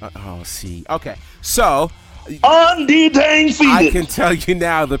are not. See. Okay. So undefeated. I can tell you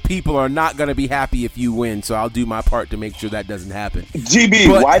now, the people are not going to be happy if you win. So I'll do my part to make sure that doesn't happen. GB,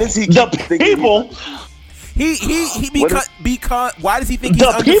 but why does he the people? Because why does he think he's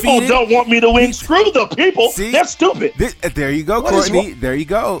undefeated? The people don't want me to win. Screw the people. See? They're stupid. There you go, Courtney. There you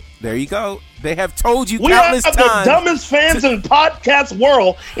go. They have told you we countless times. We have the dumbest fans in podcast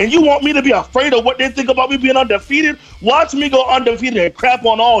world, and you want me to be afraid of what they think about me being undefeated? Watch me go undefeated and crap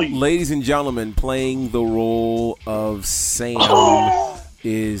on all you. Ladies and gentlemen, playing the role of Sam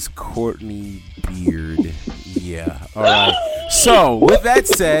is Courtney Beard. Yeah. All right. So, with that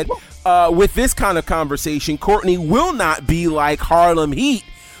said, with this kind of conversation, Courtney will not be like Harlem Heat,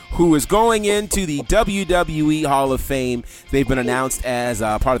 who is going into the WWE Hall of Fame. They've been announced as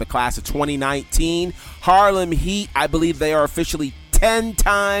part of the class of 2019. Harlem Heat, I believe they are officially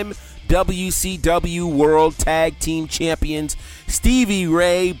 10-time WCW World Tag Team Champions. Stevie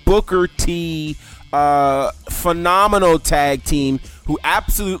Ray, Booker T, phenomenal tag team who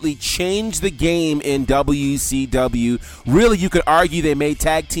absolutely changed the game in WCW. Really, you could argue they made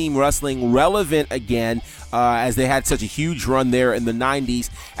tag team wrestling relevant again, as they had such a huge run there in the 90s.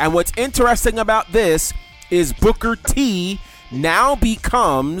 And what's interesting about this is Booker T now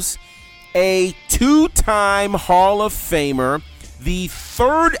becomes a 2-time Hall of Famer, the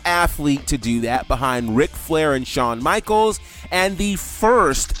third athlete to do that behind Ric Flair and Shawn Michaels, and the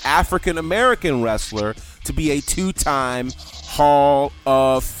first African-American wrestler to be a 2-time Hall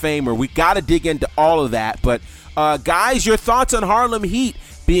of Famer. We got to dig into all of that. But, guys, your thoughts on Harlem Heat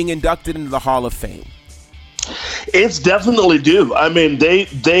being inducted into the Hall of Fame? It's definitely due. I mean,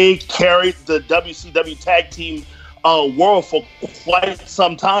 they carried the WCW tag team world for quite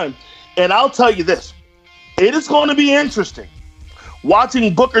some time. And I'll tell you this, it is going to be interesting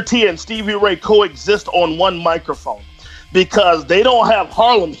watching Booker T and Stevie Ray coexist on one microphone, because they don't have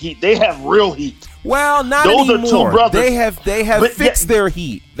Harlem Heat, they have real heat. Well, not Those anymore. Are two brothers. They have fixed their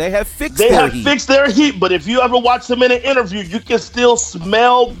heat. They have fixed their heat. But if you ever watch them in an interview, you can still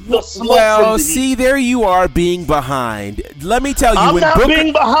smell the smoke from the see, heat. There you are being behind. Let me tell you,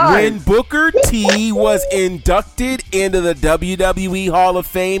 when Booker T was inducted into the WWE Hall of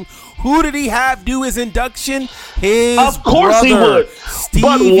Fame, who did he have do his induction? His Of course brother, he would. Stevie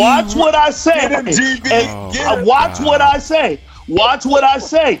But watch what I say. Watch what I say. Watch what I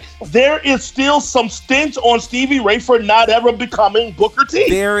say. There is still some stench on Stevie Ray for not ever becoming Booker T.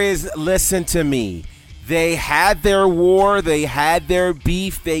 There is, listen to me. They had their war, they had their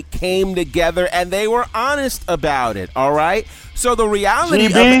beef, they came together, and they were honest about it, all right? So the reality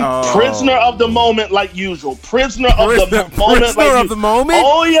prisoner of the moment like usual. Prisoner of the moment.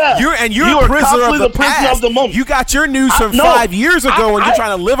 Oh yeah. You're a prisoner of the past. Prisoner of the moment. You got your news from 5 years ago and you're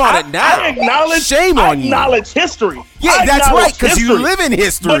trying to live on it now. Shame on you. I acknowledge history. Yeah, that's right, because you live in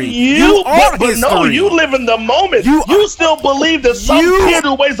history. But you history. No, you live in the moment. You still believe that some kid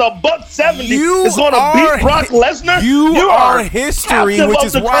who weighs $170 is going to beat Brock Lesnar? You are history, which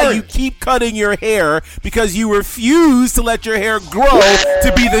is why you keep cutting your hair, because you refuse to let your hair grow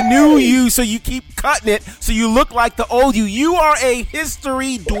to be the new you, so you keep cutting it so you look like the old you. You are a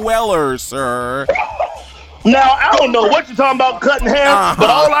history dweller, sir. Now, I don't know what you're talking about cutting hair, but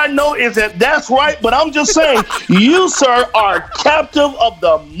all I know is that that's right. But I'm just saying, you, sir, are captive of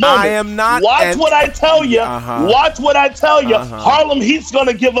the moment. I am not. Watch what I tell you. Watch what I tell you. Harlem Heat's going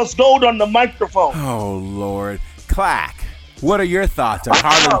to give us gold on the microphone. Oh, Lord. Clack. What are your thoughts on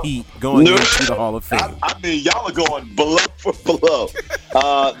Harlem Heat going into the Hall of Fame? I mean, y'all are going below for below.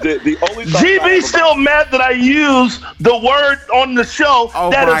 The only GB still mad that I used the word on the show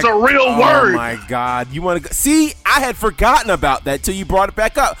that is a real word. Oh, my God. You want to go? See, I had forgotten about that till you brought it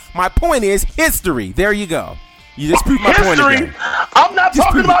back up. My point is history. There you go. You just proved my point again. I'm not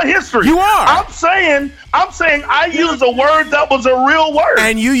talking about history. You are. I'm saying I used a word that was a real word.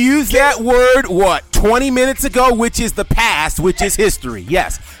 And you used that word, 20 minutes ago, which is the past, which is history.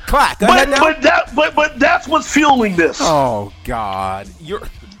 Yes. Clack. Go ahead now. But that's what's fueling this. Oh, God.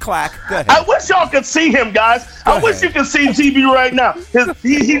 Clack. Go ahead. I wish y'all could see him, guys. I wish you could see GB right now.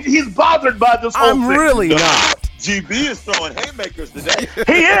 He's bothered by this whole thing. I'm really not. GB is throwing haymakers today.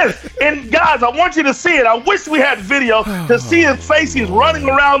 He is. And guys, I want you to see it. I wish we had video to see his face. He's running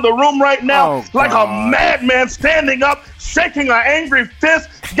around the room right now like a madman, standing up, shaking an angry fist.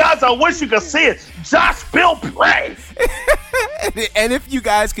 Guys, I wish you could see it. Josh Bill play. And if you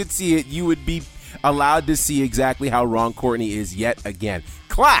guys could see it, you would be allowed to see exactly how wrong Courtney is yet again.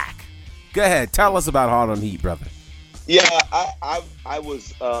 Clack. Go ahead. Tell us about Harlem Heat, brother. Yeah, I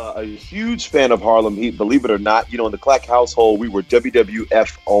was a huge fan of Harlem Heat, believe it or not. You know, in the Clack household, we were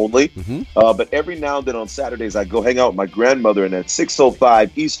WWF only. But every now and then on Saturdays, I go hang out with my grandmother, and at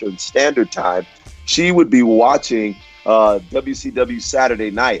 6:05 Eastern Standard Time, she would be watching WCW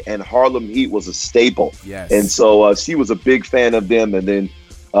Saturday Night, and Harlem Heat was a staple. Yes. And so she was a big fan of them, and then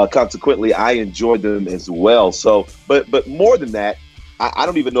consequently, I enjoyed them as well. So, but more than that, I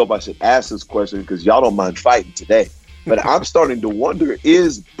don't even know if I should ask this question because y'all don't mind fighting today. But I'm starting to wonder,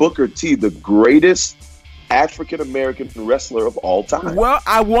 is Booker T the greatest African-American wrestler of all time? Well,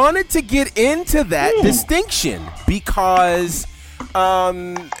 I wanted to get into that distinction because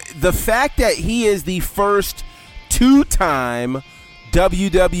the fact that he is the first two-time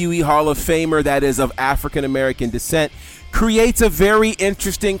WWE Hall of Famer that is of African-American descent creates a very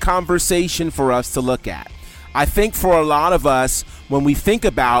interesting conversation for us to look at. I think for a lot of us, when we think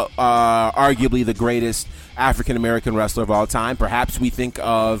about arguably the greatest African-American wrestler of all time, perhaps we think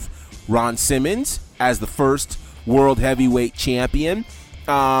of Ron Simmons as the first world heavyweight champion.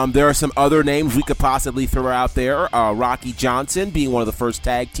 There are some other names we could possibly throw out there. Rocky Johnson being one of the first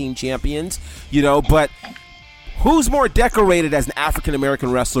tag team champions, but who's more decorated as an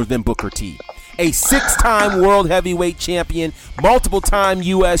African-American wrestler than Booker T? A 6-time world heavyweight champion, multiple-time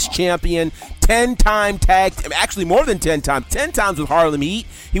U.S. champion, 10-time actually more than 10 times, 10 times with Harlem Heat.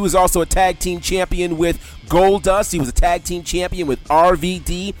 He was also a tag team champion with Goldust. He was a tag team champion with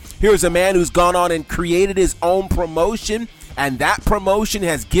RVD. Here's a man who's gone on and created his own promotion, and that promotion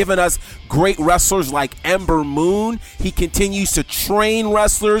has given us great wrestlers like Ember Moon. He continues to train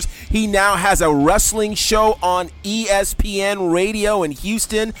wrestlers. He now has a wrestling show on ESPN radio in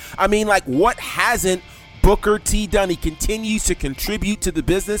Houston. I mean, what hasn't Booker T done? He continues to contribute to the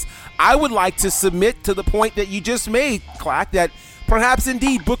business. I would like to submit to the point that you just made, Clack, that perhaps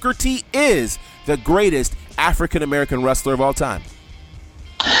indeed Booker T is the greatest African-American wrestler of all time.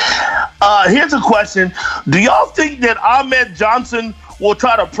 Here's a question. Do y'all think that Ahmed Johnson will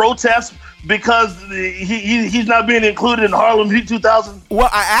try to protest because he's not being included in Harlem Heat 2000? Well,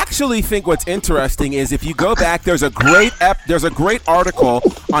 I actually think what's interesting is if you go back, there's a great article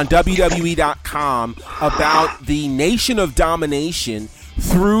on WWE.com about the Nation of Domination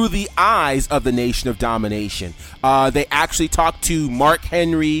through the eyes of the Nation of Domination. They actually talked to Mark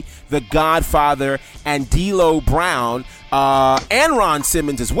Henry, The Godfather, and D'Lo Brown, and Ron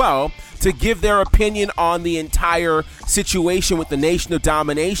Simmons as well, to give their opinion on the entire situation with the Nation of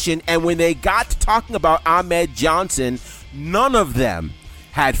Domination. And when they got to talking about Ahmed Johnson, none of them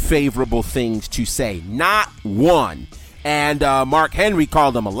had favorable things to say. Not one. And Mark Henry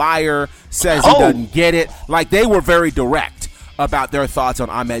called him a liar, says he doesn't get it. They were very direct. about their thoughts on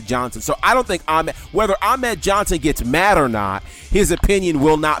Ahmed Johnson. So I don't think whether Ahmed Johnson gets mad or not, his opinion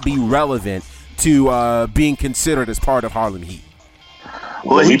will not be relevant to being considered as part of Harlem Heat.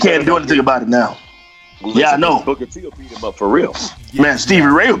 Well, he can't do anything about it now. Yeah, I know. Booker T will beat him up for real. Man, Stevie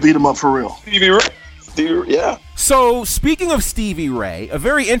Ray will beat him up for real. Stevie Ray. Yeah. So, speaking of Stevie Ray, a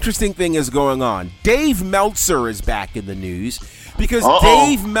very interesting thing is going on. Dave Meltzer is back in the news because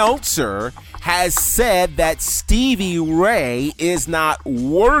Dave Meltzer has said that Stevie Ray is not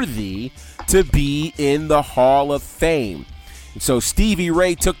worthy to be in the Hall of Fame. And so Stevie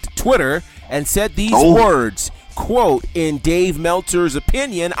Ray took to Twitter and said these words, quote, "In Dave Meltzer's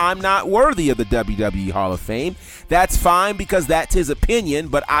opinion, I'm not worthy of the WWE Hall of Fame. That's fine because that's his opinion,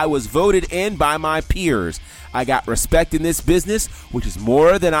 but I was voted in by my peers. I got respect in this business, which is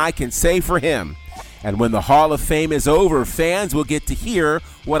more than I can say for him. And when the Hall of Fame is over, fans will get to hear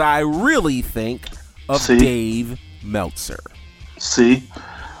what I really think of Dave Meltzer." See,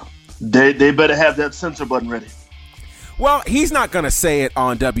 they better have that censor button ready. Well, he's not going to say it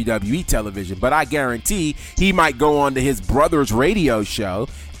on WWE television, but I guarantee he might go on to his brother's radio show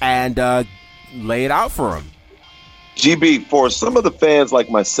and lay it out for him. GB, for some of the fans like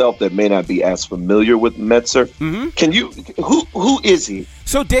myself that may not be as familiar with Meltzer, can you who is he?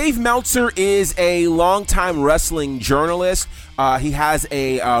 So Dave Meltzer is a longtime wrestling journalist. He has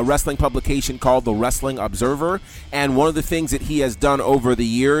a wrestling publication called The Wrestling Observer, and one of the things that he has done over the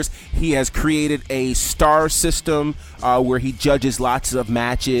years, he has created a star system where he judges lots of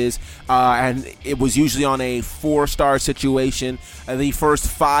matches, and it was usually on a 4-star situation. The first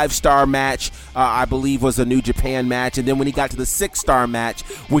 5-star match, I believe, was a New Japan match, and then when he got to the 6-star match,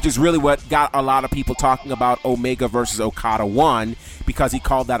 which is really what got a lot of people talking about Omega versus Okada 1, because he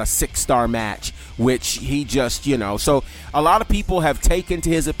called that a 6-star match, which he just, so a lot of people have taken to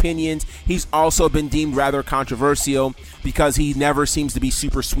his opinions. He's also been deemed rather controversial because he never seems to be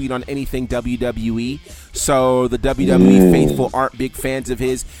super sweet on anything WWE. So the WWE faithful aren't big fans of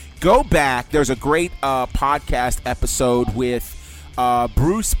his. Go back. There's a great podcast episode with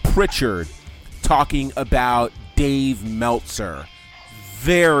Bruce Pritchard talking about Dave Meltzer.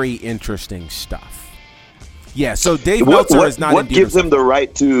 Very interesting stuff. Yeah, so Dave Meltzer is not. What gives him the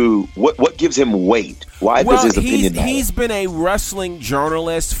right to? What gives him weight? Why does his opinion matter? He's been a wrestling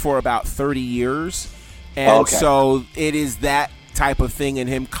journalist for about 30 years, and so it is that type of thing. And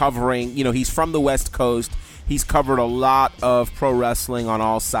him covering, he's from the West Coast. He's covered a lot of pro wrestling on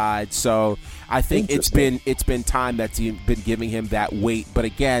all sides. So I think it's been time that's been giving him that weight. But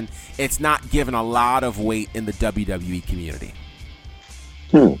again, it's not given a lot of weight in the WWE community.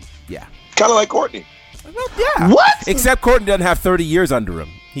 Yeah, kind of like Courtney. Well, yeah. What? Except Courtney doesn't have 30 years under him.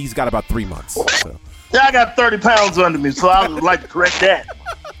 He's got about 3 months. So. Yeah, I got 30 pounds under me, so I would like to correct that.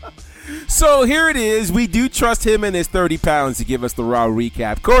 So here it is. We do trust him and his 30 pounds to give us the Raw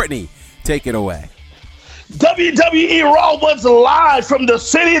recap. Courtney, take it away. WWE Raw was live from the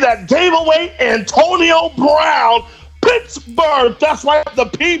city that gave away Antonio Brown, Pittsburgh. That's right, the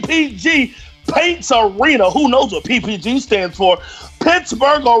PPG Paints Arena. Who knows what PPG stands for?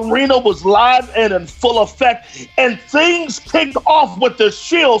 Pittsburgh Arena was live and in full effect, and things kicked off with the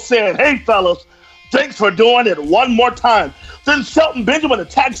Shield saying, "Hey, fellas, thanks for doing it one more time." Then Shelton Benjamin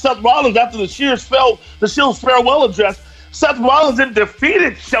attacked Seth Rollins after the Shield's farewell address. Seth Rollins then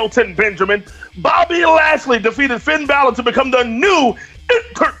defeated Shelton Benjamin. Bobby Lashley defeated Finn Balor to become the new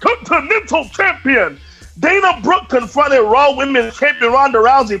Intercontinental Champion. Dana Brooke confronted Raw Women's Champion Ronda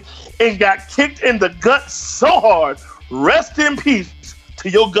Rousey and got kicked in the gut so hard. Rest in peace to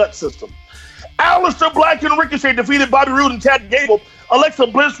your gut system. Aleister Black and Ricochet defeated Bobby Roode and Chad Gable. Alexa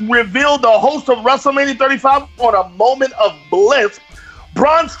Bliss revealed the host of WrestleMania 35 on a moment of bliss.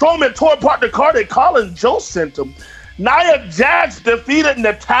 Braun Strowman tore apart the card that Colin Joe sent him. Nia Jax defeated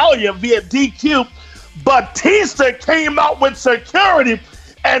Natalya via DQ. Batista came out with security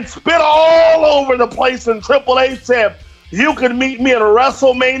and spit all over the place, and Triple H said, "You can meet me at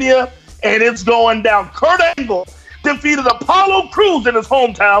WrestleMania, and it's going down." Kurt Angle defeated Apollo Crews in his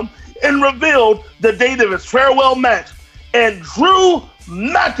hometown and revealed the date of his farewell match. And Drew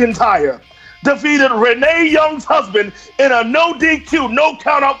McIntyre defeated Renee Young's husband in a no DQ, no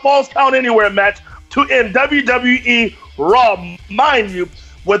count out, false count anywhere match to end WWE Raw, mind you,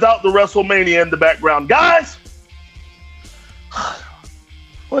 without the WrestleMania in the background. Guys,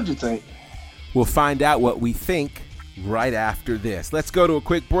 what'd you think? We'll find out what we think right after this. Let's go to a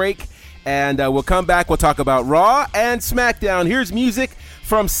quick break, and we'll come back. We'll talk about Raw and SmackDown. Here's music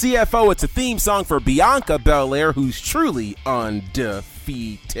from CFO. It's a theme song for Bianca Belair, who's truly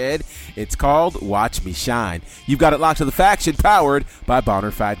undefeated. It's called Watch Me Shine. You've got it locked to the Faction, powered by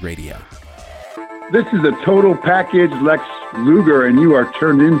Bonafide Radio. This is a total package, Lex Luger, and you are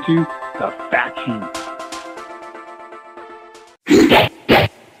turned into the Faction.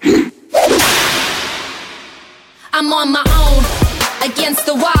 I'm on my own, against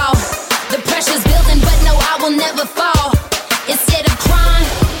the wall. The pressure's building, but no, I will never fall. Instead of crying,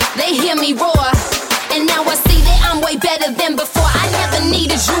 they hear me roar. And now I see that I'm way better than before. I never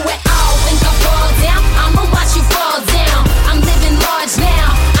needed you at all. Think I fall down? I'ma watch you fall down. I'm living large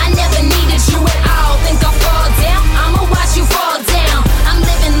now. I never needed you at all. Think I fall down? I'ma watch you fall down. I'm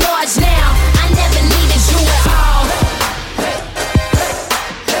living large now. I never needed you at all.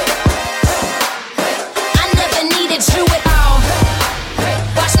 I never needed you at all.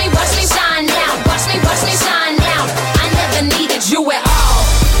 Watch me shine now. Watch me shine now. I never needed you at all.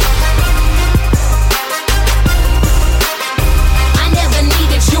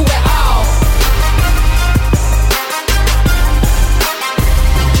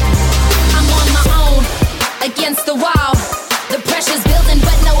 Against the wall, the pressure's building,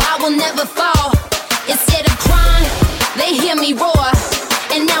 but no, I will never fall. Instead of crying, they hear me roar.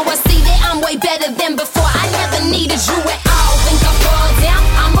 And now I see that I'm way better than before. I never needed you at all. Think I fall down?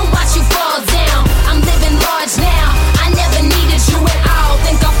 I'ma watch you fall down. I'm living large now. I never needed you at all.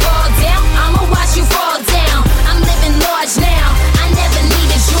 Think I fall down? I'ma watch you fall down. I'm living large now. I never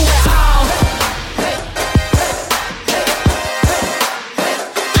needed you at all.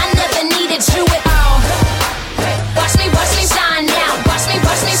 I never needed you at all. Watch me shine now. Watch me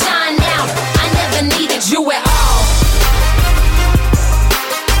shine now. I never needed you at all.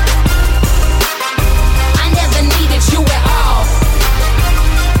 I never needed you at all.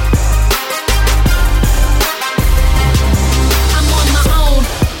 I'm on my own,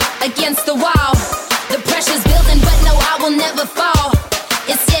 against the wall. The pressure's building, but no, I will never fall.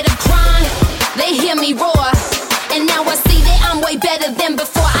 Instead of crying, they hear me roar. And now I see that I'm way better than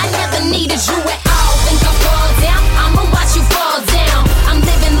before. I never needed you at all. Think I fall down? I'ma watch you fall down. I'm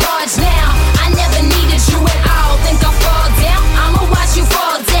living large now. I never needed you at all. Think I fall down? I'ma watch you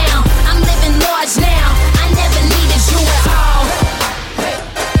fall down. I'm living large now. I never needed you at all.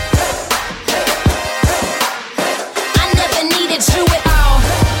 I never needed you at all.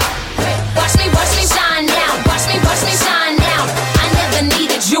 Watch me shine now. Watch me shine now. I never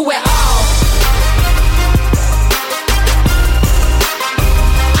needed you at all.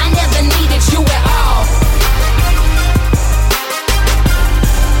 I never needed you at all.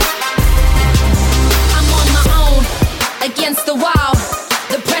 I'm on my own, against the wall.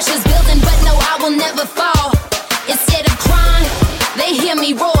 The pressure's building, but no, I will never fall. Instead of crying, they hear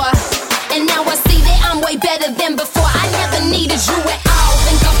me roar. And now I see that I'm way better than before. I never needed you at all.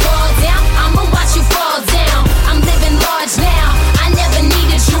 Think I fall down? I'ma watch you fall down. I'm living large now. I never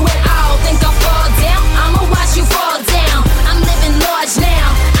needed you at all. Think I fall down? I'ma watch you fall down. I'm living large now.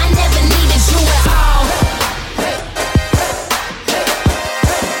 I never needed you at all.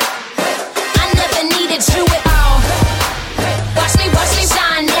 I never needed you at all. Watch me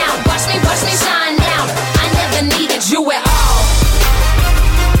shine now. Watch me shine now. I never needed you at all.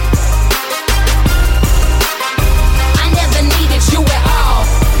 I never needed you at all.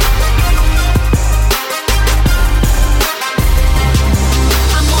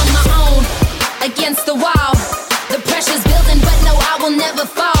 I'm on my own, against the wall. The pressure's building, but no, I will never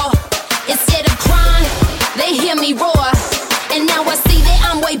fall. Instead of crying, they hear me roar. And now I see that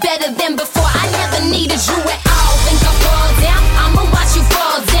I'm way better than before. I never needed you at all. Think I fall down? I'ma watch you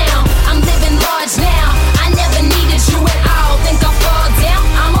fall down. I'm living large now. I never needed you at all. Think I fall down?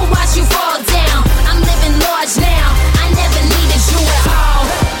 I'ma watch you fall down. I'm living large now. I never needed you at all.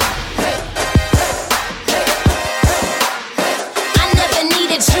 I never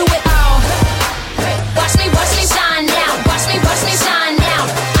needed you at all. Watch me shine now. Watch me shine now.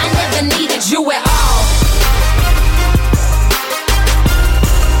 I never needed you at all.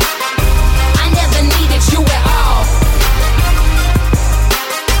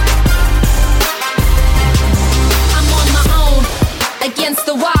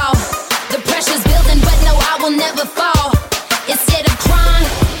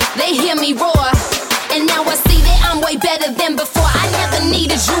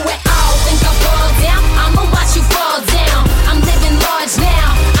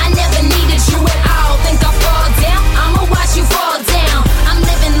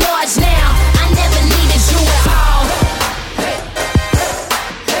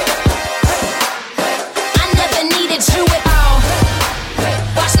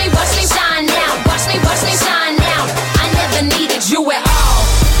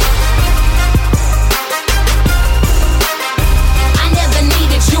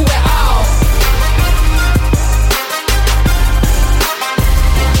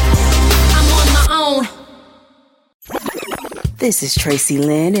 This is Tracy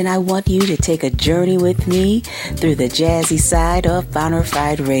Lynn, and I want you to take a journey with me through the jazzy side of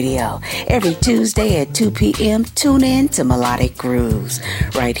Bonafide Radio. Every Tuesday at 2 p.m., tune in to Melodic Grooves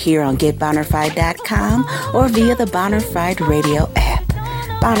right here on GetBonafide.com or via the Bonafide Radio app.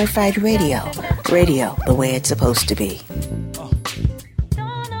 Bonafide Radio. Radio the way it's supposed to be.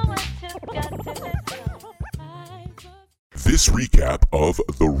 This recap of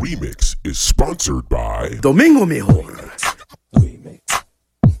The Remix is sponsored by Domingo Mejor.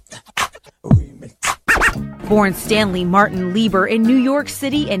 Born Stanley Martin Lieber in New York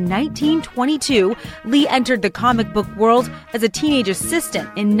City in 1922, Lee entered the comic book world as a teenage assistant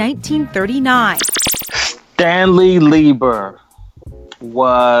in 1939. Stanley Lieber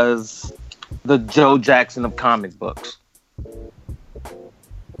was the Joe Jackson of comic books.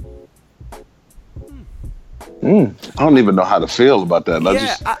 I don't even know how to feel about that.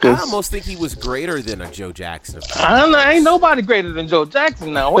 I almost think he was greater than a Joe Jackson. Ain't nobody greater than Joe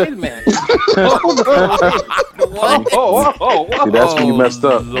Jackson now. Wait a minute. Whoa. See, that's when you messed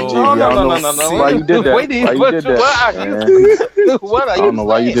up. No. Why you did that? Why you did that? I don't know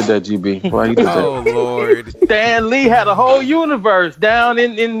why you did that, GB. Why you did that? Oh, Lord. Stan Lee had a whole universe down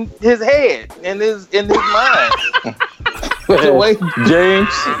in his head, in his mind. Wait, James.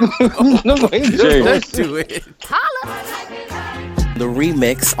 James. Do it. The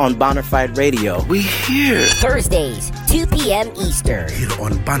Remix on Bonafide Radio. We here. Thursdays, 2 p.m. Eastern. Here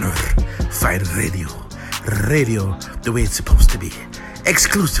on Bonafide Radio. Radio the way it's supposed to be.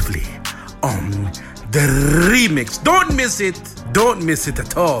 Exclusively on The Remix. Don't miss it. Don't miss it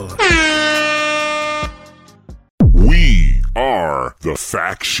at all. We Are the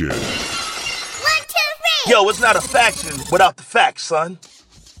Faction. Yo, it's not a faction without the facts, son.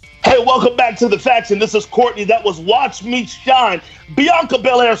 Hey, welcome back to The Faction. This is Courtney. That was Watch Me Shine. Bianca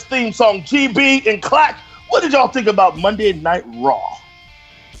Belair's theme song, GB and Clack. What did y'all think about Monday Night Raw?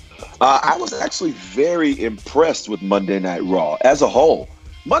 I was actually very impressed with Monday Night Raw as a whole.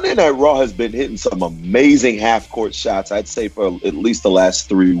 Monday Night Raw has been hitting some amazing half-court shots, I'd say, for at least the last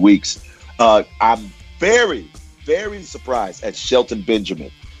 3 weeks. I'm very, very surprised at Shelton Benjamin.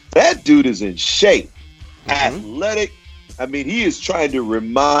 That dude is in shape. Athletic. I mean, he is trying to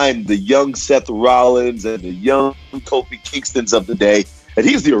remind the young Seth Rollins and the young Kofi Kingstons of the day that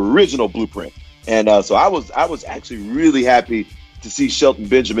he's the original blueprint. And so I was actually really happy to see Shelton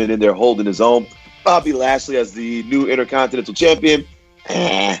Benjamin in there holding his own. Bobby Lashley as the new Intercontinental Champion.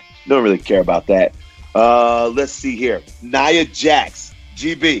 Don't really care about that. Let's see here. Nia Jax,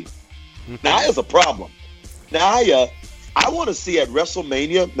 GB. Nia's a problem. Nia, I want to see at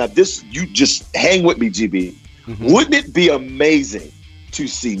WrestleMania. Now, this, you just hang with me, GB. Wouldn't it be amazing to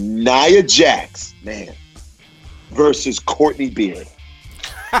see Nia Jax, man, versus Courtney Beard?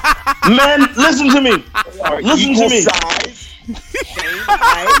 Man, listen to me. Listen to me. Size, same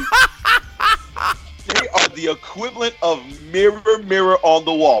height. They are the equivalent of mirror on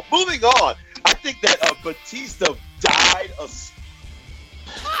the wall. Moving on, I think that Batista died a...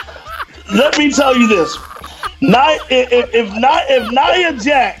 Let me tell you this.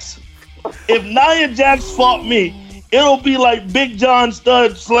 If Nia Jax fought me, it'll be like Big John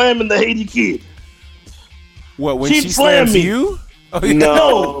Studd slamming the Haiti Kid. What, when she slams me. you? Oh, yeah.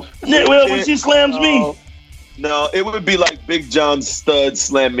 No. Well, when she slams me. No, it would be like Big John Studd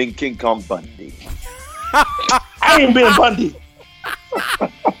slamming King Kong Bundy. I ain't been Bundy.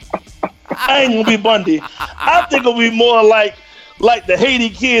 I ain't gonna be Bundy. I think it'll be more like the Haiti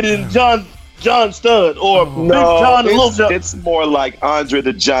Kid and John Studd or Big John and Little John. It's more like Andre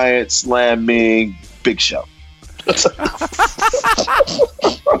the Giant slamming Big Show.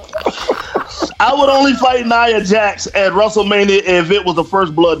 I would only fight Nia Jax at WrestleMania if it was a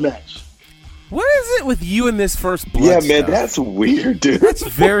first blood match. What is it with you in this first blood man, stuff? That's weird, dude. That's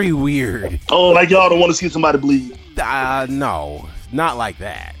very weird. Oh, like y'all don't want to see somebody bleed? No, not like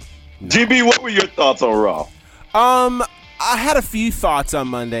that. No. GB, what were your thoughts on Raw? I had a few thoughts on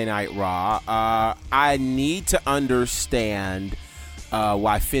Monday Night Raw. I need to understand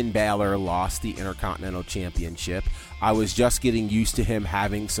why Finn Balor lost the Intercontinental Championship. I was just getting used to him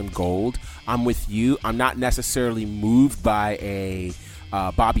having some gold. I'm with you. I'm not necessarily moved by a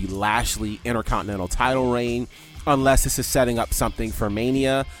Bobby Lashley Intercontinental title reign unless this is setting up something for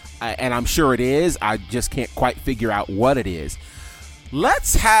Mania, and I'm sure it is. I just can't quite figure out what it is.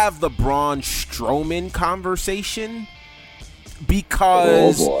 Let's have the Braun Strowman conversation,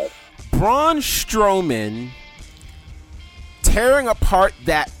 because Braun Strowman tearing apart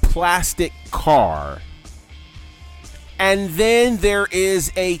that plastic car, and then there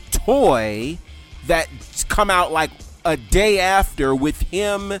is a toy that's come out like a day after with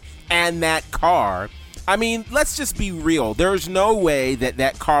him and that car. I mean, let's just be real. There's no way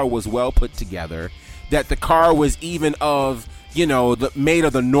that car was well put together, that the car was even of, made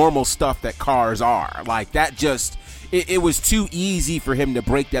of the normal stuff that cars are. Like, that just, it was too easy for him to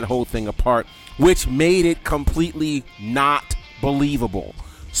break that whole thing apart, which made it completely not believable.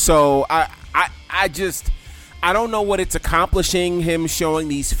 So I don't know what it's accomplishing, him showing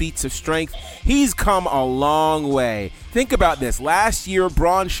these feats of strength. He's come a long way. Think about this. Last year,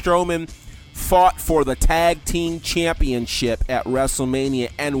 Braun Strowman fought for the tag team championship at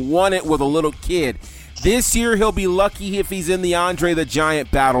WrestleMania and won it with a little kid. This year, he'll be lucky if he's in the Andre the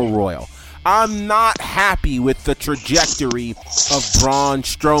Giant Battle Royal. I'm not happy with the trajectory of Braun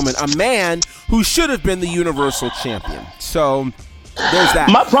Strowman, a man who should have been the Universal Champion. So there's that.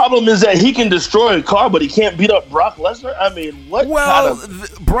 My problem is that he can destroy a car, but he can't beat up Brock Lesnar. I mean, what? Well,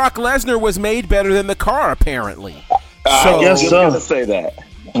 Brock Lesnar was made better than the car, apparently. I guess so. I was gonna say that.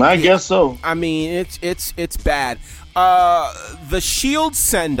 I guess so. I mean, it's bad. The Shield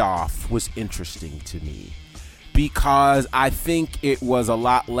send-off was interesting to me because I think it was a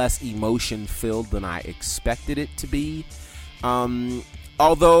lot less emotion-filled than I expected it to be.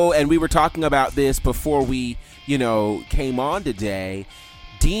 Although, and we were talking about this before we, came on today,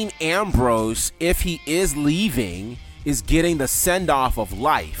 Dean Ambrose, if he is leaving, is getting the send-off of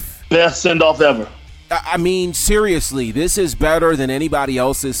life. Best send-off ever. I mean, seriously, this is better than anybody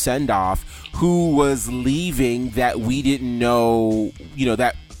else's send-off who was leaving that we didn't know,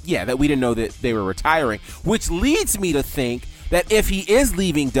 that we didn't know that they were retiring, which leads me to think that if he is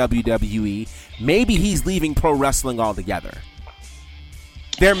leaving WWE, maybe he's leaving pro wrestling altogether.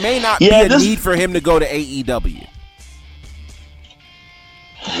 There may not be a need for him to go to AEW.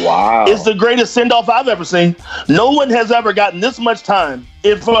 Wow. It's the greatest send-off I've ever seen. No one has ever gotten this much time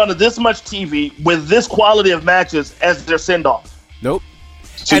in front of this much TV with this quality of matches as their send-off. Nope.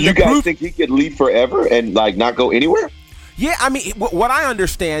 So you guys think he could leave forever and not go anywhere? Yeah, I mean, what I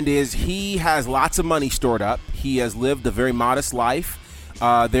understand is he has lots of money stored up. He has lived a very modest life.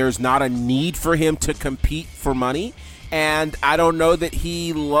 There's not a need for him to compete for money. And I don't know that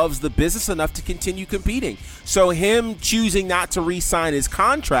he loves the business enough to continue competing. So him choosing not to re-sign his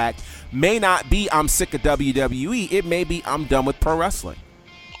contract may not be I'm sick of WWE. It may be I'm done with pro wrestling.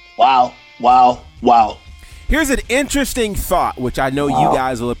 Wow. Here's an interesting thought, which I know you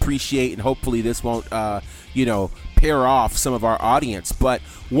guys will appreciate, and hopefully this won't, pair off some of our audience. But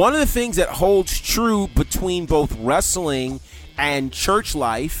one of the things that holds true between both wrestling and church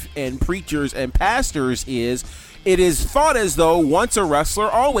life and preachers and pastors is it is thought as though once a wrestler,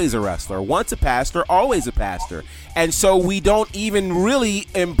 always a wrestler. Once a pastor, always a pastor. And so we don't even really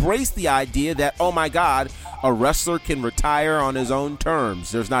embrace the idea that, oh my God, a wrestler can retire on his own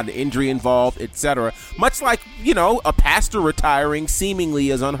terms. There's not an injury involved, etc. Much like, a pastor retiring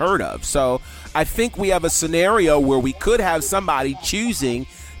seemingly is unheard of. So I think we have a scenario where we could have somebody choosing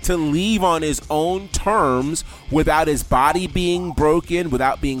to leave on his own terms without his body being broken,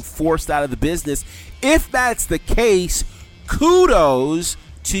 without being forced out of the business. If that's the case, kudos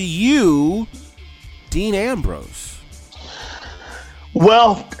to you, Dean Ambrose.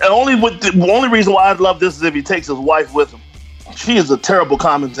 Well, the only reason why I'd love this is if he takes his wife with him. She is a terrible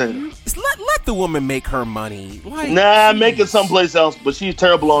commentator. Let the woman make her money. Make it someplace else, but she's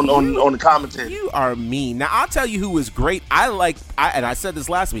terrible on the commentator. You are mean. Now, I'll tell you who is great. And I said this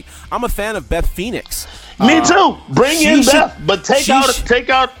last week, I'm a fan of Beth Phoenix. Me too. Bring in Beth, but take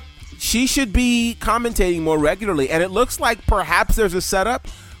out. She should be commentating more regularly, and it looks like perhaps there's a setup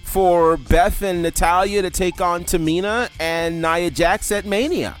for Beth and Natalya to take on Tamina and Nia Jax at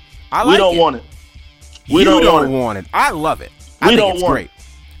Mania. We don't want it. We don't want it. I love it. I think it's great.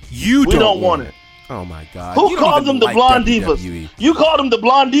 We don't want it. Oh my God! Who called them the Blonde Divas? You called them the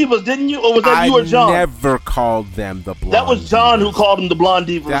Blonde Divas, didn't you? Or was that you or John? I never called them the Blonde. That was John who called them the Blonde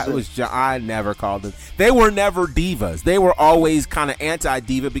Divas. That was John. I never called them. They were never divas. They were always kind of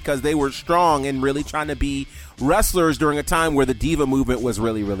anti-diva because they were strong and really trying to be wrestlers during a time where the diva movement was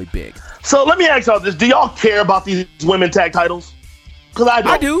really, really big. So let me ask y'all this: do y'all care about these women tag titles? Because I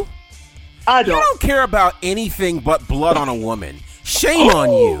don't. I do. I don't. You don't care about anything but blood on a woman. Shame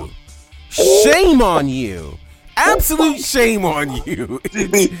on you. Shame on you. Absolute shame on you.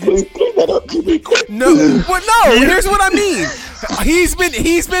 No, here's what I mean.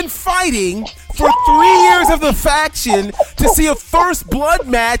 He's been fighting for 3 years of the faction to see a first blood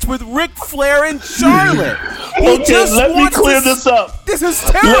match with Ric Flair and Charlotte. Let me clear this up. This is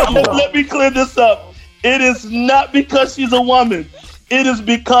terrible. Let me clear this up. It is not because she's a woman. It is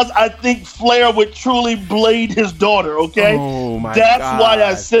because I think Flair would truly blade his daughter, okay? Oh, my God. That's why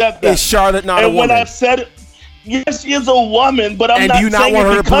I said that. Is Charlotte not a woman? And when I said it, yes, she is a woman, but I'm not saying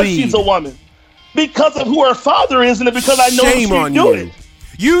it because she's a woman. Because of who her father is, and because I know Shame on she do you. it.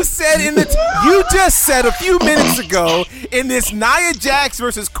 You said you just said a few minutes ago in this Nia Jax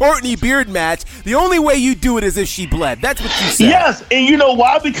versus Courtney Beard match, the only way you do it is if she bled. That's what you said. Yes, and you know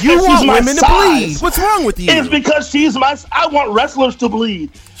why? Because you she's want my women size. to bleed. What's wrong with you? It's because she's my. I want wrestlers to bleed.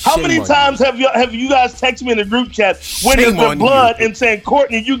 How Shame many on times have you guys texted me in the group chat when Shame it's the on blood you. and saying,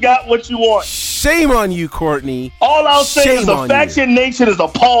 Courtney, you got what you want? Shame on you, Courtney. All I'll say Shame is the on Faction Nation is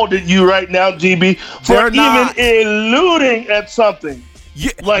appalled at you right now, GB, for They're even not. alluding at something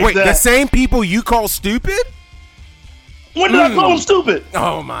like Wait, that. the same people you call stupid? When did I call them stupid?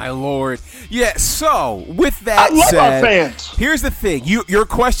 Oh, my Lord. Yeah, so, with that I love said, our fans. Here's the thing. Your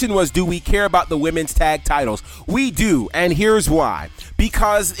question was, do we care about the women's tag titles? We do, and here's why.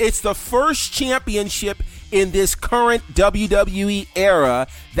 Because it's the first championship in this current WWE era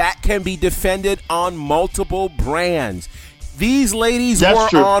that can be defended on multiple brands. These ladies were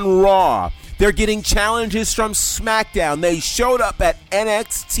on Raw. They're getting challenges from SmackDown. They showed up at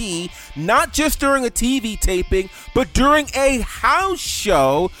NXT, not just during a TV taping, but during a house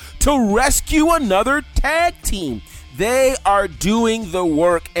show to rescue another tag team. They are doing the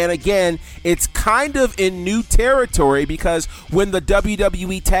work. And again, it's kind of in new territory because when the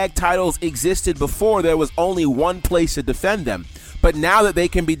WWE tag titles existed before, there was only one place to defend them. But now that they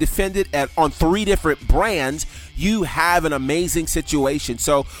can be defended on 3 different brands, you have an amazing situation.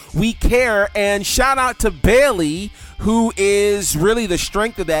 So we care, and shout out to Bayley, who is really the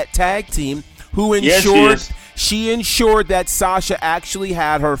strength of that tag team, who ensured she ensured that Sasha actually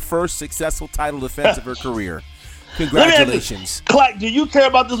had her first successful title defense of her career. Congratulations. Clark, do you care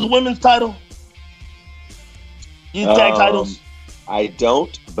about this women's title? These tag titles? I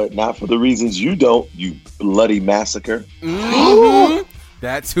don't, but not for the reasons you don't, you bloody massacre. Mm-hmm.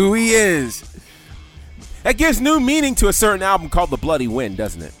 That's who he is. That gives new meaning to a certain album called The Bloody Wind,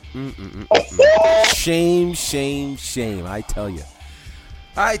 doesn't it? Shame, shame, shame. I tell you.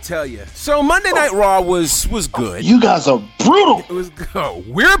 So Monday Night Raw was good. You guys are brutal. It was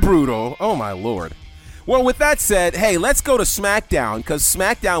we're brutal. Oh my Lord. Well, with that said, hey, let's go to SmackDown because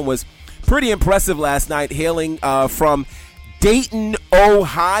SmackDown was pretty impressive last night, hailing from Dayton,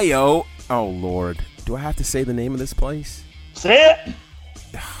 Ohio. Oh Lord, do I have to say the name of this place? Say it.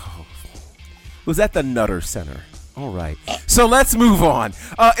 Was that the Nutter Center? All right. So let's move on.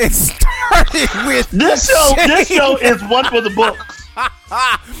 It started with this show is one for the books.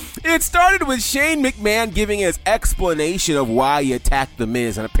 It started with Shane McMahon giving his explanation of why he attacked The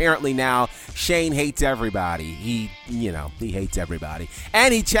Miz, and apparently now Shane hates everybody. He hates everybody.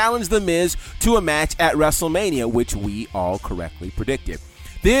 And he challenged The Miz to a match at WrestleMania, which we all correctly predicted.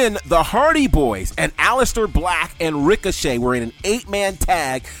 Then the Hardy Boys and Aleister Black and Ricochet were in an 8-man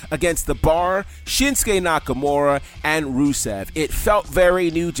tag against The Bar, Shinsuke Nakamura, and Rusev. It felt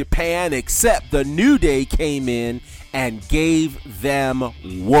very New Japan, except the New Day came in and gave them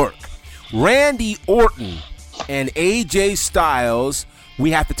work. Randy Orton and AJ Styles,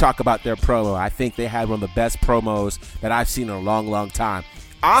 we have to talk about their promo. I think they had one of the best promos that I've seen in a long, long time.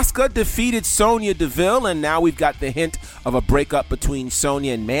 Asuka defeated Sonya Deville, and now we've got the hint of a breakup between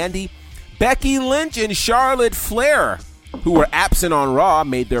Sonya and Mandy. Becky Lynch and Charlotte Flair, who were absent on Raw,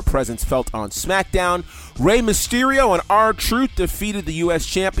 made their presence felt on SmackDown. Rey Mysterio and R-Truth defeated the U.S.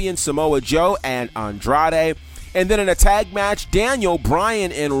 champion Samoa Joe and Andrade. And then in a tag match, Daniel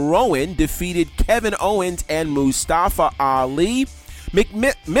Bryan and Rowan defeated Kevin Owens and Mustafa Ali.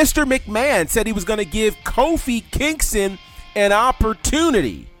 Mr. McMahon said he was going to give Kofi Kingston an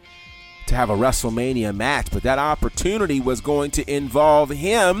opportunity to have a WrestleMania match, but that opportunity was going to involve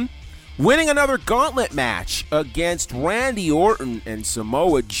him winning another gauntlet match against Randy Orton and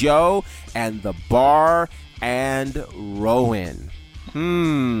Samoa Joe and The Bar and Rowan.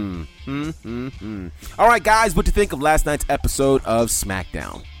 All right, guys, what do you think of last night's episode of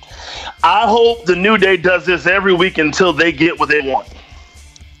SmackDown? I hope the New Day does this every week until they get what they want.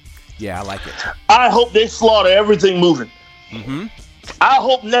 Yeah, I like it. I hope they slaughter everything moving. Mm-hmm. I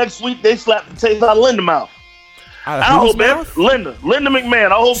hope next week they slap the taste out of Linda mouth. I hope Linda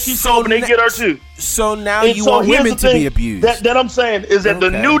McMahon. I hope she's so and they get her too. So now you want women to be abused. That I'm saying is that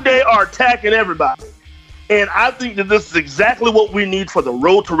the New Day are attacking everybody. And I think that this is exactly what we need for the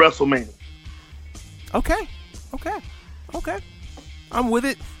road to WrestleMania. Okay. I'm with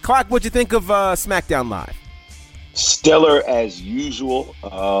it. Clark, what'd you think of SmackDown Live? Stellar as usual.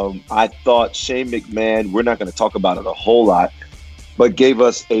 I thought Shane McMahon, we're not going to talk about it a whole lot, but gave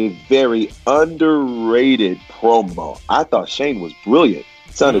us a very underrated promo. I thought Shane was brilliant.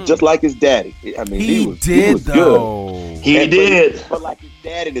 Sounded just like his daddy. I mean, he was good. He did. But like his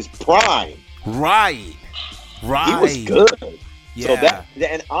dad in his prime. Right. He was good. Yeah. So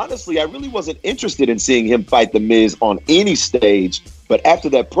and honestly, I really wasn't interested in seeing him fight The Miz on any stage. But after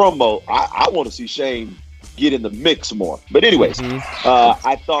that promo, I want to see Shane get in the mix more. But anyways,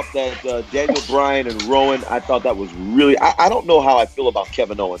 I thought that Daniel Bryan and Rowan, I thought that was really, I don't know how I feel about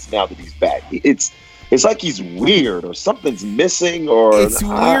Kevin Owens now that he's back. It's like he's weird or something's missing or. It's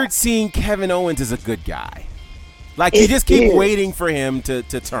weird seeing Kevin Owens as a good guy. Like you just keep waiting for him to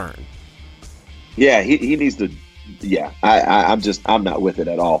turn. Yeah, he needs to. Yeah, I'm not with it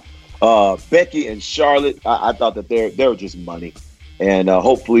at all. Becky and Charlotte, I thought that they were just money. And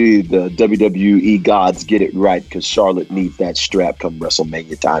hopefully the WWE gods get it right because Charlotte needs that strap come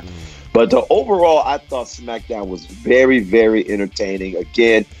WrestleMania time. But overall, I thought SmackDown was very, very entertaining.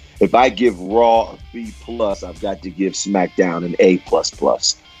 Again, if I give Raw a B+, I've got to give SmackDown an A++.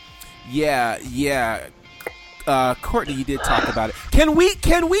 Yeah. Courtney, you did talk about it. Can we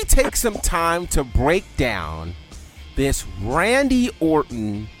take some time to break down this Randy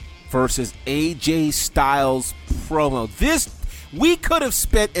Orton versus AJ Styles promo? We could have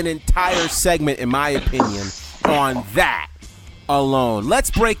spent an entire segment, in my opinion, on that alone. Let's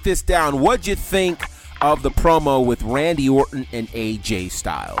break this down. What'd you think of the promo with Randy Orton and AJ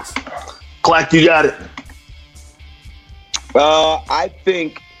Styles? Clack, you got it. I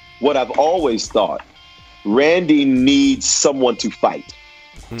think what I've always thought, Randy needs someone to fight,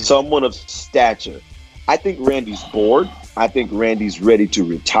 someone of stature. I think Randy's bored. I think Randy's ready to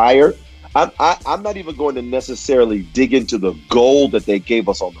retire. I'm not even going to necessarily dig into the gold that they gave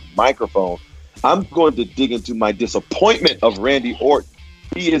us on the microphone. I'm going to dig into my disappointment of Randy Orton.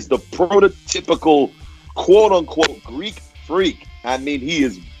 He is the prototypical, quote-unquote, Greek freak. I mean, he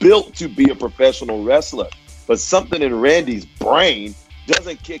is built to be a professional wrestler. But something in Randy's brain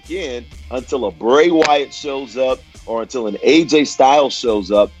doesn't kick in until a Bray Wyatt shows up or until an AJ Styles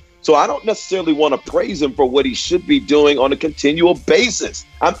shows up. So I don't necessarily want to praise him for what he should be doing on a continual basis.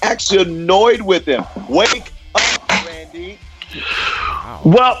 I'm actually annoyed with him. Wake up, Randy.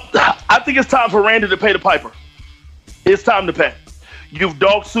 Well, I think it's time for Randy to pay the piper. It's time to pay. You've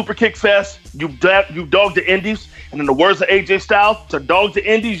dogged Super Kick Fest. You've dogged the Indies. And in the words of AJ Styles, to dog the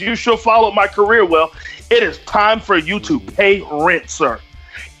Indies, you sure followed my career well. It is time for you to pay rent, sir.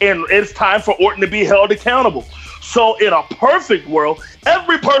 And it's time for Orton to be held accountable. So in a perfect world,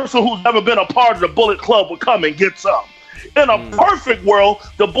 every person who's ever been a part of the Bullet Club would come and get some. In a perfect world,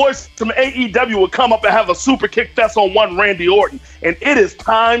 the boys from AEW would come up and have a Super Kick Fest on one Randy Orton. And it is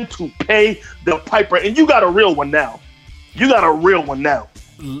time to pay the piper. And you got a real one now.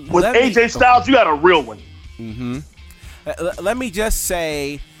 With AJ Styles, you got a real one. Let me just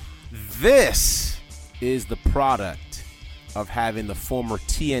say, this is the product of having the former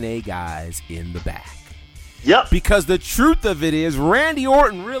TNA guys in the back. Yep. Because the truth of it is, Randy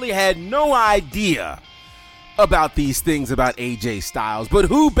Orton really had no idea about these things about AJ Styles. But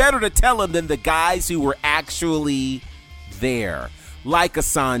who better to tell him than the guys who were actually there? Like a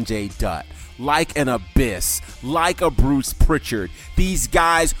Sanjay Dutt, like an Abyss, like a Bruce Pritchard. These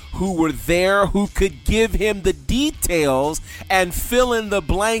guys who were there, who could give him the details and fill in the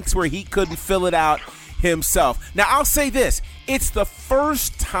blanks where he couldn't fill it out himself. Now, I'll say this. It's the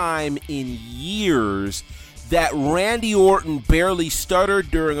first time in years that Randy Orton barely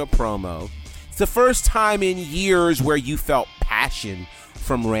stuttered during a promo. It's the first time in years where you felt passion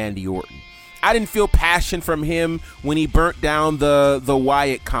from Randy Orton. I didn't feel passion from him when he burnt down the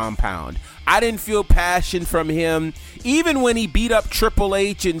Wyatt compound. I didn't feel passion from him even when he beat up Triple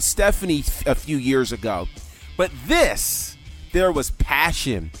H and Stephanie a few years ago. But there was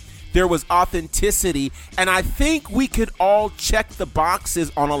passion. There was authenticity. And I think we could all check the boxes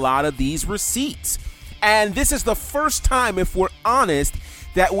on a lot of these receipts. And this is the first time, if we're honest,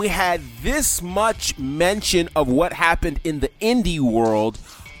 that we had this much mention of what happened in the indie world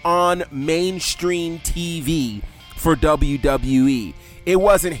on mainstream TV for WWE. It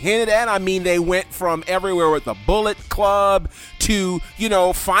wasn't hinted at. I mean, they went from everywhere with the Bullet Club to,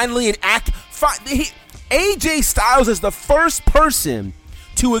 finally an act. AJ Styles is the first person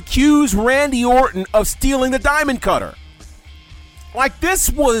to accuse Randy Orton of stealing the Diamond Cutter. Like, this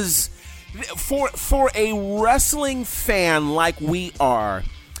was, for a wrestling fan like we are,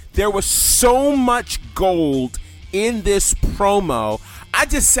 there was so much gold in this promo. I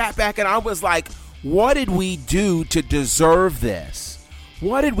just sat back and I was like, what did we do to deserve this?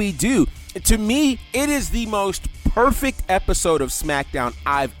 What did we do? To me, it is the most perfect episode of SmackDown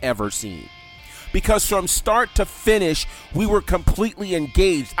I've ever seen. Because from start to finish, we were completely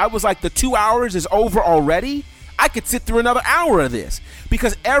engaged. I was like, the 2 hours is over already? I could sit through another hour of this.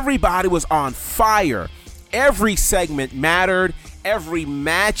 Because everybody was on fire. Every segment mattered. every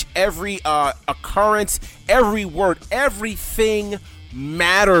match, every occurrence, every word, everything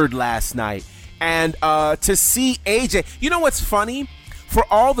mattered last night. And to see AJ, you know what's funny? For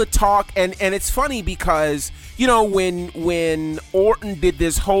all the talk, and it's funny because, you know, when Orton did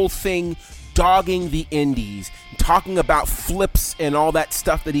this whole thing dogging the indies, talking about flips and all that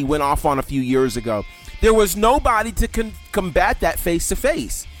stuff that he went off on a few years ago, there was nobody to combat that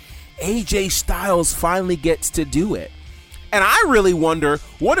face-to-face. AJ Styles finally gets to do it. And I really wonder,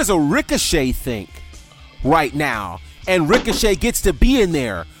 what does a Ricochet think right now? And Ricochet gets to be in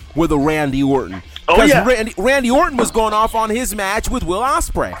there with a Randy Orton. Because Randy Orton was going off on his match with Will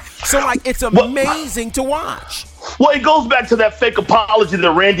Ospreay. So, like, it's amazing to watch. Well, it goes back to that fake apology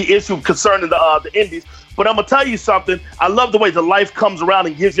that Randy issued concerning the indies. But I'm going to tell you something. I love the way the life comes around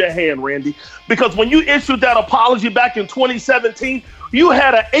and gives you a hand, Randy. Because when you issued that apology back in 2017, you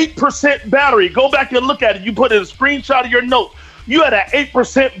had an 8% battery. Go back and look at it. You put in a screenshot of your note. You had an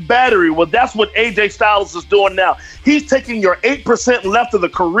 8% battery. Well, that's what AJ Styles is doing now. He's taking your 8% left of the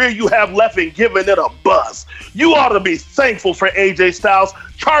career you have left and giving it a buzz. You ought to be thankful for AJ Styles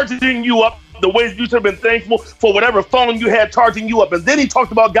charging you up the way you should have been thankful for whatever phone you had charging you up. And then he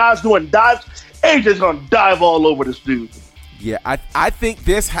talked about guys doing dives. AJ's going to dive all over this dude. Yeah, I think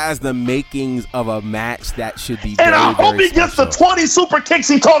this has the makings of a match that should be and I hope he gets the 20 super kicks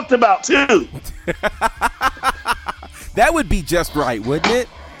he talked about, too. That would be just right, wouldn't it?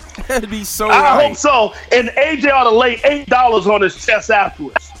 That would be so right. I hope so. And AJ ought to lay $8 on his chest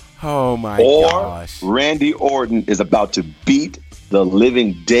afterwards. Oh, my gosh. Randy Orton is about to beat the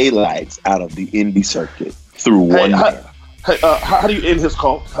living daylights out of the indie circuit through one man. How do you end his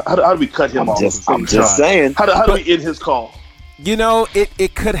call? How do we cut him off? I'm just saying. How do we end his call? You know,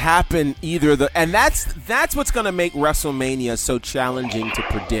 it could happen either. And that's what's going to make WrestleMania so challenging to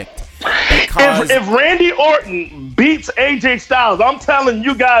predict. If Randy Orton beats AJ Styles, I'm telling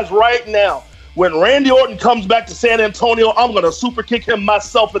you guys right now, when Randy Orton comes back to San Antonio, I'm going to super kick him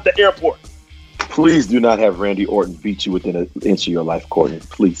myself at the airport. Please do not have Randy Orton beat you within an inch of your life, Courtney.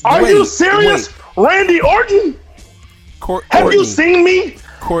 Please. Are you serious? Randy Orton? Have you seen me?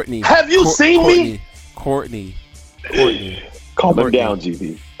 Courtney. Have you seen me? Courtney. Calm it down,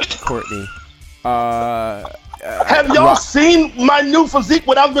 GB. Courtney. Have y'all seen my new physique,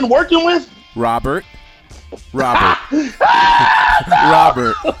 what I've been working with? Robert. Robert.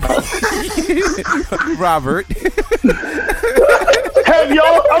 Have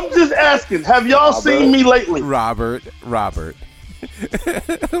y'all, I'm just asking, have y'all seen me lately? Robert. I'm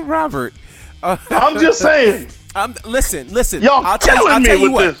just saying. Listen. Y'all I'll tell killing me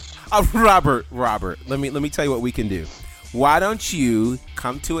you with what. this. Robert. Let me tell you what we can do. Why don't you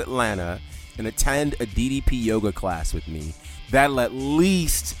come to Atlanta and attend a DDP yoga class with me? That'll at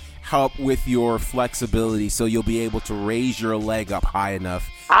least help with your flexibility, so you'll be able to raise your leg up high enough.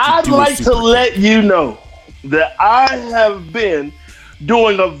 I'd like to let you know that I have been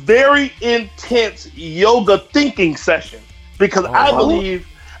doing a very intense yoga thinking session because I believe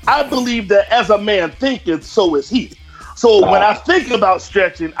that as a man thinketh, so is he. So when I think about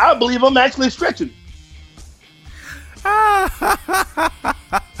stretching, I believe I'm actually stretching.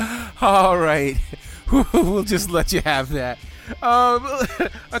 All right. We'll just let you have that.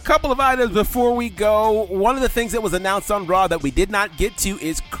 A couple of items before we go. One of the things that was announced on Raw that we did not get to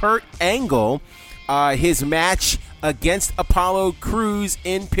is Kurt Angle. His match against Apollo Crews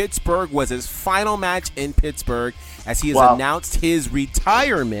in Pittsburgh was his final match in Pittsburgh as he has announced his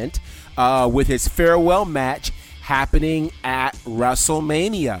retirement with his farewell match happening at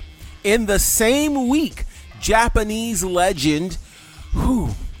WrestleMania. In the same week, Japanese legend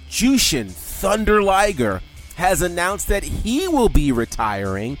Jushin Thunder Liger has announced that he will be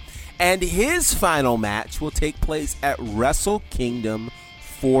retiring, and his final match will take place at Wrestle Kingdom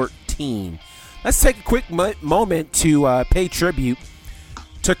 14. Let's take a quick moment to pay tribute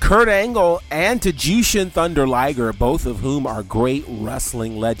to Kurt Angle and to Jushin Thunder Liger, both of whom are great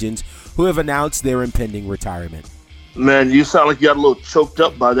wrestling legends who have announced their impending retirement. Man, you sound like you got a little choked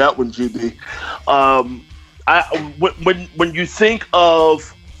up by that one, GB. When you think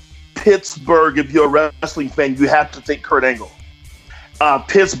of Pittsburgh, if you're a wrestling fan, you have to think Kurt Angle.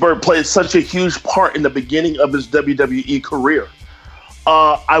 Pittsburgh played such a huge part in the beginning of his WWE career.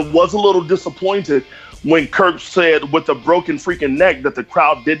 I was a little disappointed when Kurt said with a broken freaking neck that the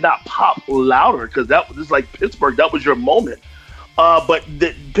crowd did not pop louder, because that was just like Pittsburgh. That was your moment. But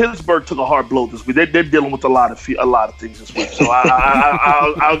Pittsburgh took a hard blow this week. They're dealing with a lot of things this week. So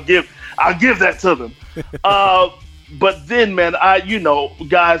I'll give that to them. But then, man,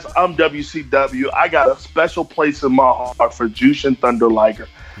 guys, I'm WCW. I got a special place in my heart for Jushin Thunder Liger.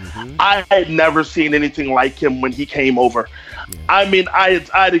 Mm-hmm. I had never seen anything like him when he came over. I mean,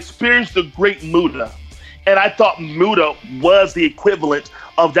 I'd experienced the great Muta, and I thought Muta was the equivalent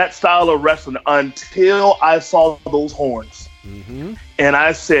of that style of wrestling until I saw those horns. Mm-hmm. And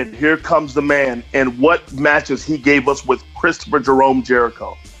I said, here comes the man. And what matches he gave us with Christopher Jerome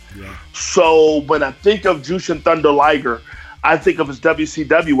Jericho. Yeah. So when I think of Jushin Thunder Liger, I think of his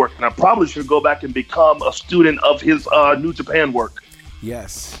WCW work. And I probably should go back and become a student of his New Japan work.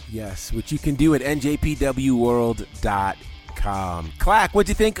 Yes, which you can do at njpwworld.com. Clack, what'd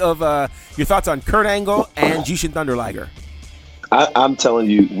you think of your thoughts on Kurt Angle and Jushin Thunder Liger? I'm telling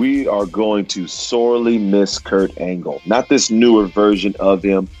you, we are going to sorely miss Kurt Angle. Not this newer version of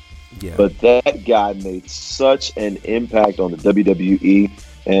him, but that guy made such an impact on the WWE.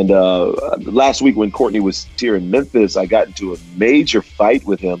 And last week when Courtney was here in Memphis, I got into a major fight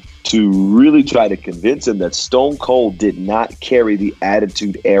with him to really try to convince him that Stone Cold did not carry the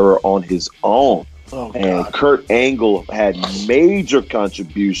Attitude Era on his own. And Kurt Angle had major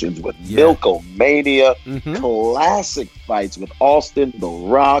contributions with Milk-O-Mania, classic fights with Austin, The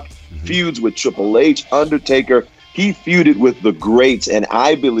Rock, feuds with Triple H, Undertaker. He feuded with the greats, and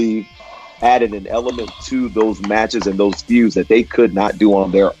I believe added an element to those matches and those feuds that they could not do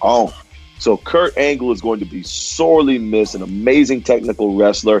on their own. So Kurt Angle is going to be sorely missed, an amazing technical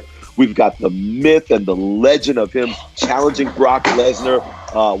wrestler. We've got the myth and the legend of him challenging Brock Lesnar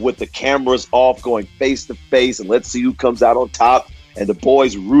with the cameras off, going face to face, and let's see who comes out on top. And the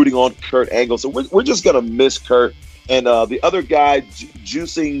boys rooting on Kurt Angle. So we're just going to miss Kurt. And the other guy,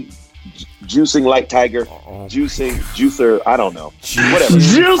 juicing like Tiger, juicer, I don't know. Whatever.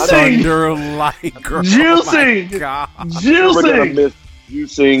 Juicing! Juicing! We're going to miss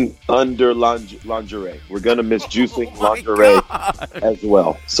juicing under lingerie. We're going to miss juicing lingerie as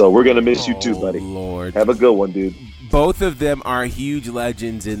well. So we're going to miss you too, buddy. Lord. Have a good one, dude. Both of them are huge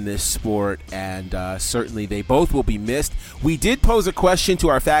legends in this sport, and certainly they both will be missed. We did pose a question to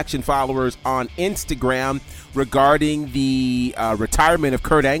our faction followers on Instagram regarding the retirement of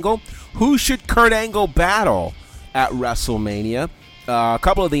Kurt Angle. Who should Kurt Angle battle at WrestleMania? A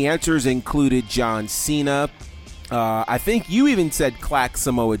couple of the answers included John Cena. I think you even said Clack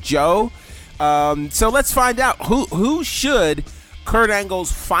Samoa Joe. So let's find out who should Kurt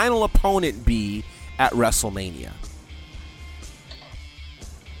Angle's final opponent be at WrestleMania.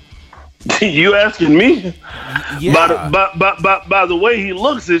 You asking me? Yeah. By the way he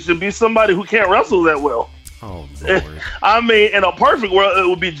looks, it should be somebody who can't wrestle that well. Oh, Lord. I mean, in a perfect world, it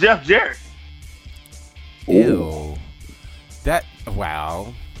would be Jeff Jarrett. Ew.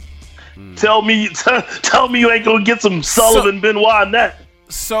 Wow. Tell me you ain't gonna get some Sullivan Benoit in that.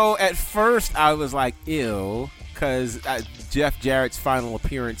 So at first I was like, ew, because Jeff Jarrett's final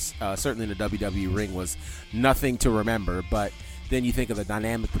appearance, certainly in the WWE ring, was nothing to remember. But then you think of the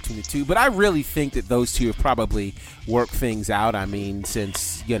dynamic between the two. But I really think that those two have probably worked things out. I mean,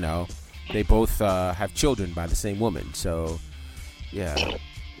 since, they both have children by the same woman. So, yeah,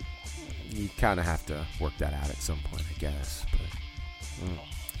 you kind of have to work that out at some point, I guess. But,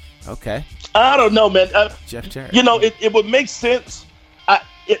 okay. I don't know, man. Jeff Jarrett. It would make sense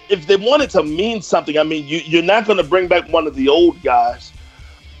if they wanted to mean something. I mean, you're not going to bring back one of the old guys,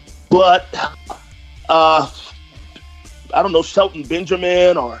 but I don't know, Shelton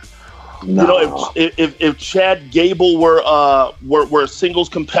Benjamin or. No. If Chad Gable were a singles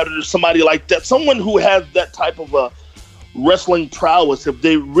competitor, somebody like that, someone who has that type of a wrestling prowess, if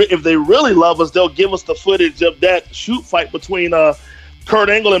they really love us, they'll give us the footage of that shoot fight between Kurt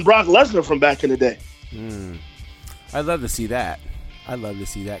Angle and Brock Lesnar from back in the day. I'd love to see that.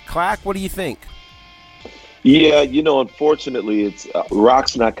 Clack, what do you think? Yeah, unfortunately, it's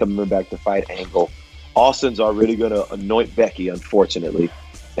Rock's not coming back to fight Angle. Austin's already going to anoint Becky, unfortunately.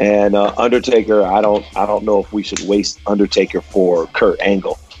 And Undertaker, I don't know if we should waste Undertaker for Kurt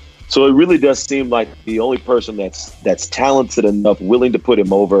Angle. So it really does seem like the only person that's talented enough, willing to put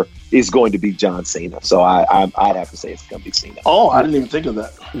him over, is going to be John Cena. So I'd have to say it's going to be Cena. Oh, I didn't even think of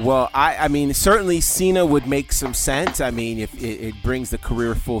that. Well, I mean, certainly Cena would make some sense. I mean, if it brings the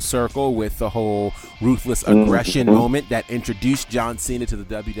career full circle with the whole ruthless aggression moment that introduced John Cena to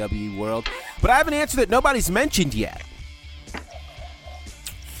the WWE world. But I have an answer that nobody's mentioned yet.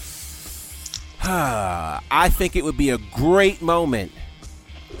 I think it would be a great moment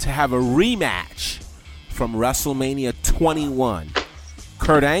to have a rematch from WrestleMania 21.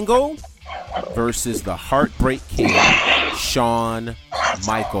 Kurt Angle versus the Heartbreak Kid, Shawn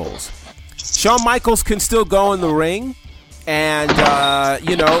Michaels. Shawn Michaels can still go in the ring. And,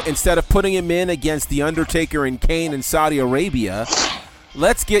 instead of putting him in against The Undertaker and Kane in Saudi Arabia,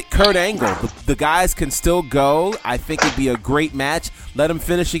 let's get Kurt Angle. The guys can still go. I think it'd be a great match. Let him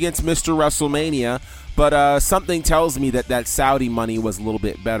finish against Mr. WrestleMania. But something tells me that Saudi money was a little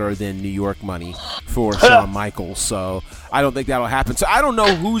bit better than New York money for Shawn Michaels. So I don't think that'll happen. So I don't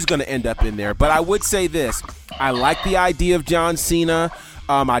know who's going to end up in there. But I would say this. I like the idea of John Cena.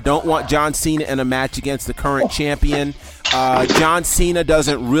 I don't want John Cena in a match against the current champion. John Cena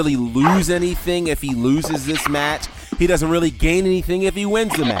doesn't really lose anything if he loses this match. He doesn't really gain anything if he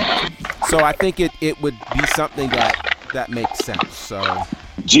wins the match. So I think it would be something that makes sense. So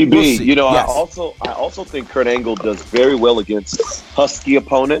GB, we'll yes. I also think Kurt Angle does very well against husky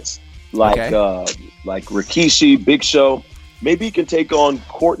opponents like Rikishi, Big Show. Maybe he can take on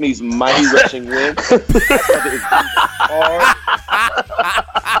Courtney's mighty rushing wind.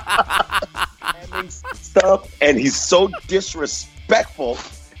 Stuff, and he's so disrespectful.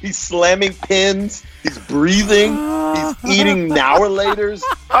 He's slamming pins. He's breathing. He's eating now-or-laters.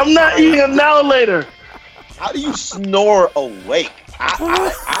 I'm not eating a now-later. How do you snore awake? I'm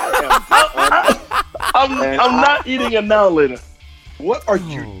not eating a now-later. What are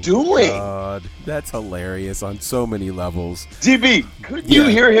you doing? God, that's hilarious on so many levels. DB, could you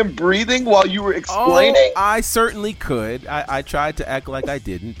hear him breathing while you were explaining? Oh, I certainly could. I tried to act like I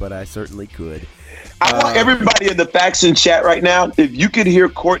didn't, but I certainly could. I want everybody in the faction chat right now, if you could hear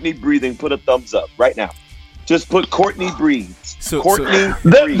Courtney breathing, put a thumbs up right now. Just put Courtney breathes.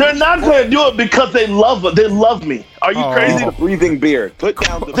 They're not going to do it because they love it. They love me. Are you crazy? The breathing beard. Put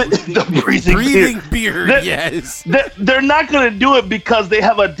down the breathing beard. Yes. They're not going to do it because they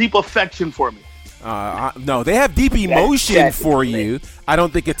have a deep affection for me. No, they have deep emotion for you. I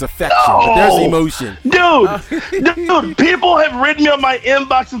don't think it's affection, but there's emotion. Dude, people have written me on my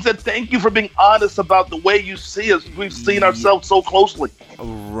inbox and said, thank you for being honest about the way you see us. We've seen ourselves so closely.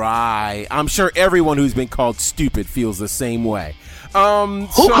 Right. I'm sure everyone who's been called stupid feels the same way.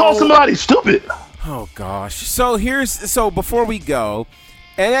 Who calls somebody stupid? Oh, gosh. So before we go,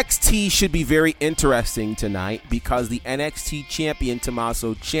 NXT should be very interesting tonight because the NXT champion,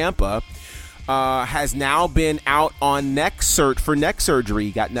 Tommaso Ciampa, has now been out on neck surgery.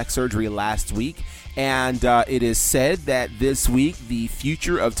 He got neck surgery last week, and it is said that this week the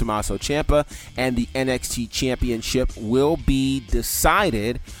future of Tommaso Ciampa and the NXT Championship will be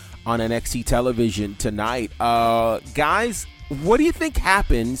decided on NXT television tonight. Guys, what do you think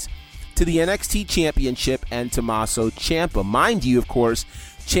happens to the NXT Championship and Tommaso Ciampa? Mind you, of course,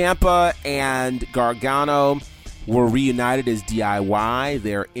 Ciampa and Gargano were reunited as DIY.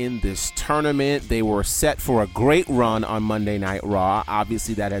 They're in this tournament. They were set for a great run on Monday Night Raw.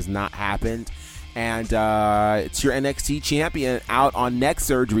 Obviously, that has not happened. And it's your NXT champion out on neck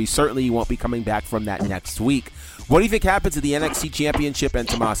surgery. Certainly, you won't be coming back from that next week. What do you think happens to the NXT championship and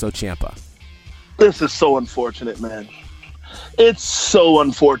Tommaso Ciampa? This is so unfortunate, man. It's so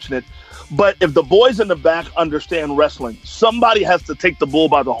unfortunate. But if the boys in the back understand wrestling, somebody has to take the bull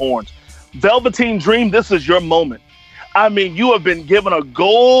by the horns. Velveteen Dream, this is your moment. I mean, you have been given a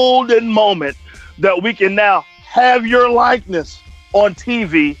golden moment that we can now have your likeness on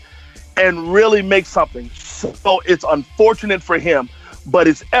TV and really make something. So it's unfortunate for him, but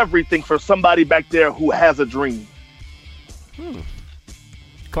it's everything for somebody back there who has a dream.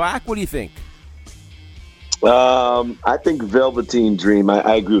 Clack, what do you think? I think Velveteen Dream,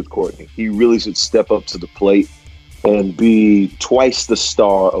 I agree with Courtney. He really should step up to the plate and be twice the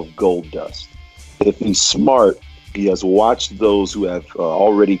star of Goldust. If he's smart, he has watched those who have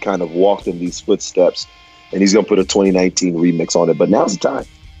already kind of walked in these footsteps, and he's going to put a 2019 remix on it. But now's the time.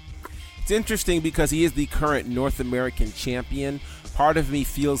 It's interesting because he is the current North American champion. Part of me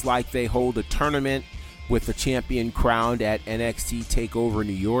feels like they hold a tournament with the champion crowned at NXT TakeOver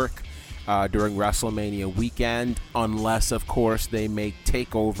New York during WrestleMania weekend, unless, of course, they make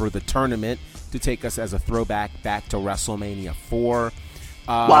TakeOver the tournament to take us as a throwback back to WrestleMania 4.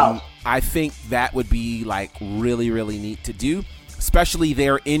 Wow. I think that would be like really, really neat to do, especially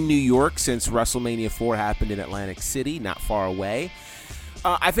there in New York since WrestleMania 4 happened in Atlantic City, not far away.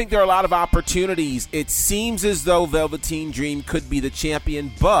 I think there are a lot of opportunities. It seems as though Velveteen Dream could be the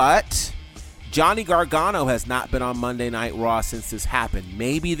champion, but Johnny Gargano has not been on Monday Night Raw since this happened.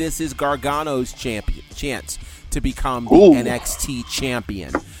 Maybe this is Gargano's chance to become the NXT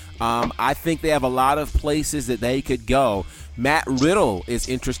champion. I think they have a lot of places that they could go. Matt Riddle is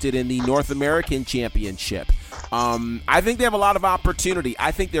interested in the North American Championship. I think they have a lot of opportunity.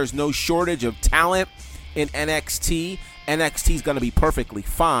 I think there's no shortage of talent in NXT. NXT is going to be perfectly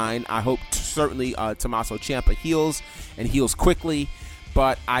fine. I hope certainly Tommaso Ciampa heals quickly.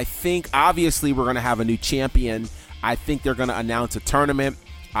 But I think obviously we're going to have a new champion. I think they're going to announce a tournament.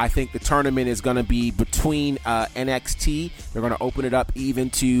 I think the tournament is going to be between NXT. They're going to open it up even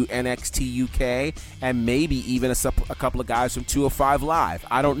to NXT UK and maybe even a couple of guys from 205 Live.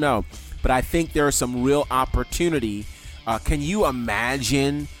 I don't know. But I think there's some real opportunity. Can you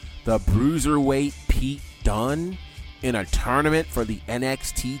imagine the Bruiserweight Pete Dunne in a tournament for the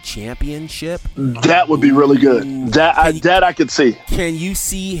NXT Championship? That would be really good. That I could see. Can you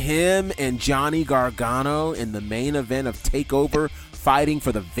see him and Johnny Gargano in the main event of TakeOver fighting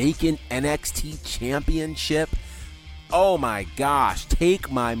for the vacant NXT Championship? Oh my gosh,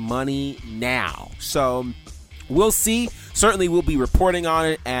 take my money now. So we'll see. Certainly we'll be reporting on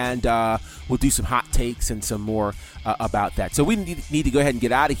it, and we'll do some hot takes and some more about that. So we need to go ahead and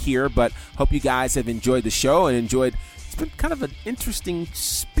get out of here, but hope you guys have enjoyed the show and it's been kind of an interesting,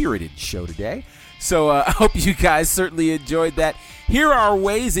 spirited show today. So I hope you guys certainly enjoyed that. Here are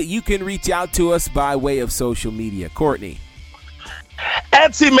ways that you can reach out to us by way of social media. Courtney.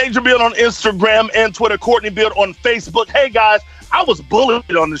 At C Major Build on Instagram and Twitter, Courtney Build on Facebook. Hey guys, I was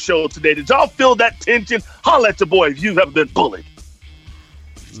bullied on the show today. Did y'all feel that tension? Holla at your boy if you've ever been bullied.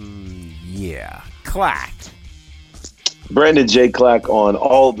 Yeah. Clack. Brandon J. Clack on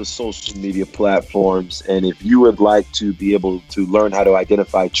all the social media platforms. And if you would like to be able to learn how to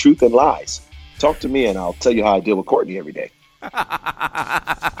identify truth and lies, talk to me and I'll tell you how I deal with Courtney every day.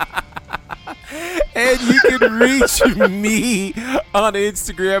 And you can reach me on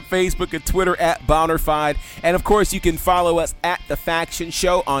Instagram, Facebook, and Twitter at Bonnerfied. And, of course, you can follow us at The Faction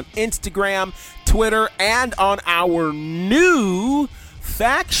Show on Instagram, Twitter, and on our new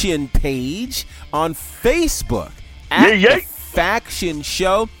Faction page on Facebook at The Faction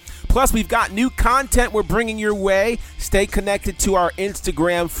Show. Plus, we've got new content we're bringing your way. Stay connected to our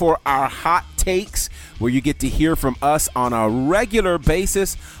Instagram for our hot takes, where you get to hear from us on a regular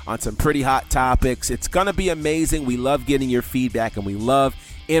basis on some pretty hot topics. It's going to be amazing. We love getting your feedback, and we love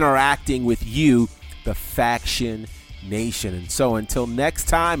interacting with you, the Faction Nation. And so until next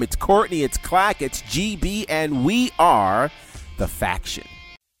time, it's Courtney, it's Clack, it's GB, and we are the Faction.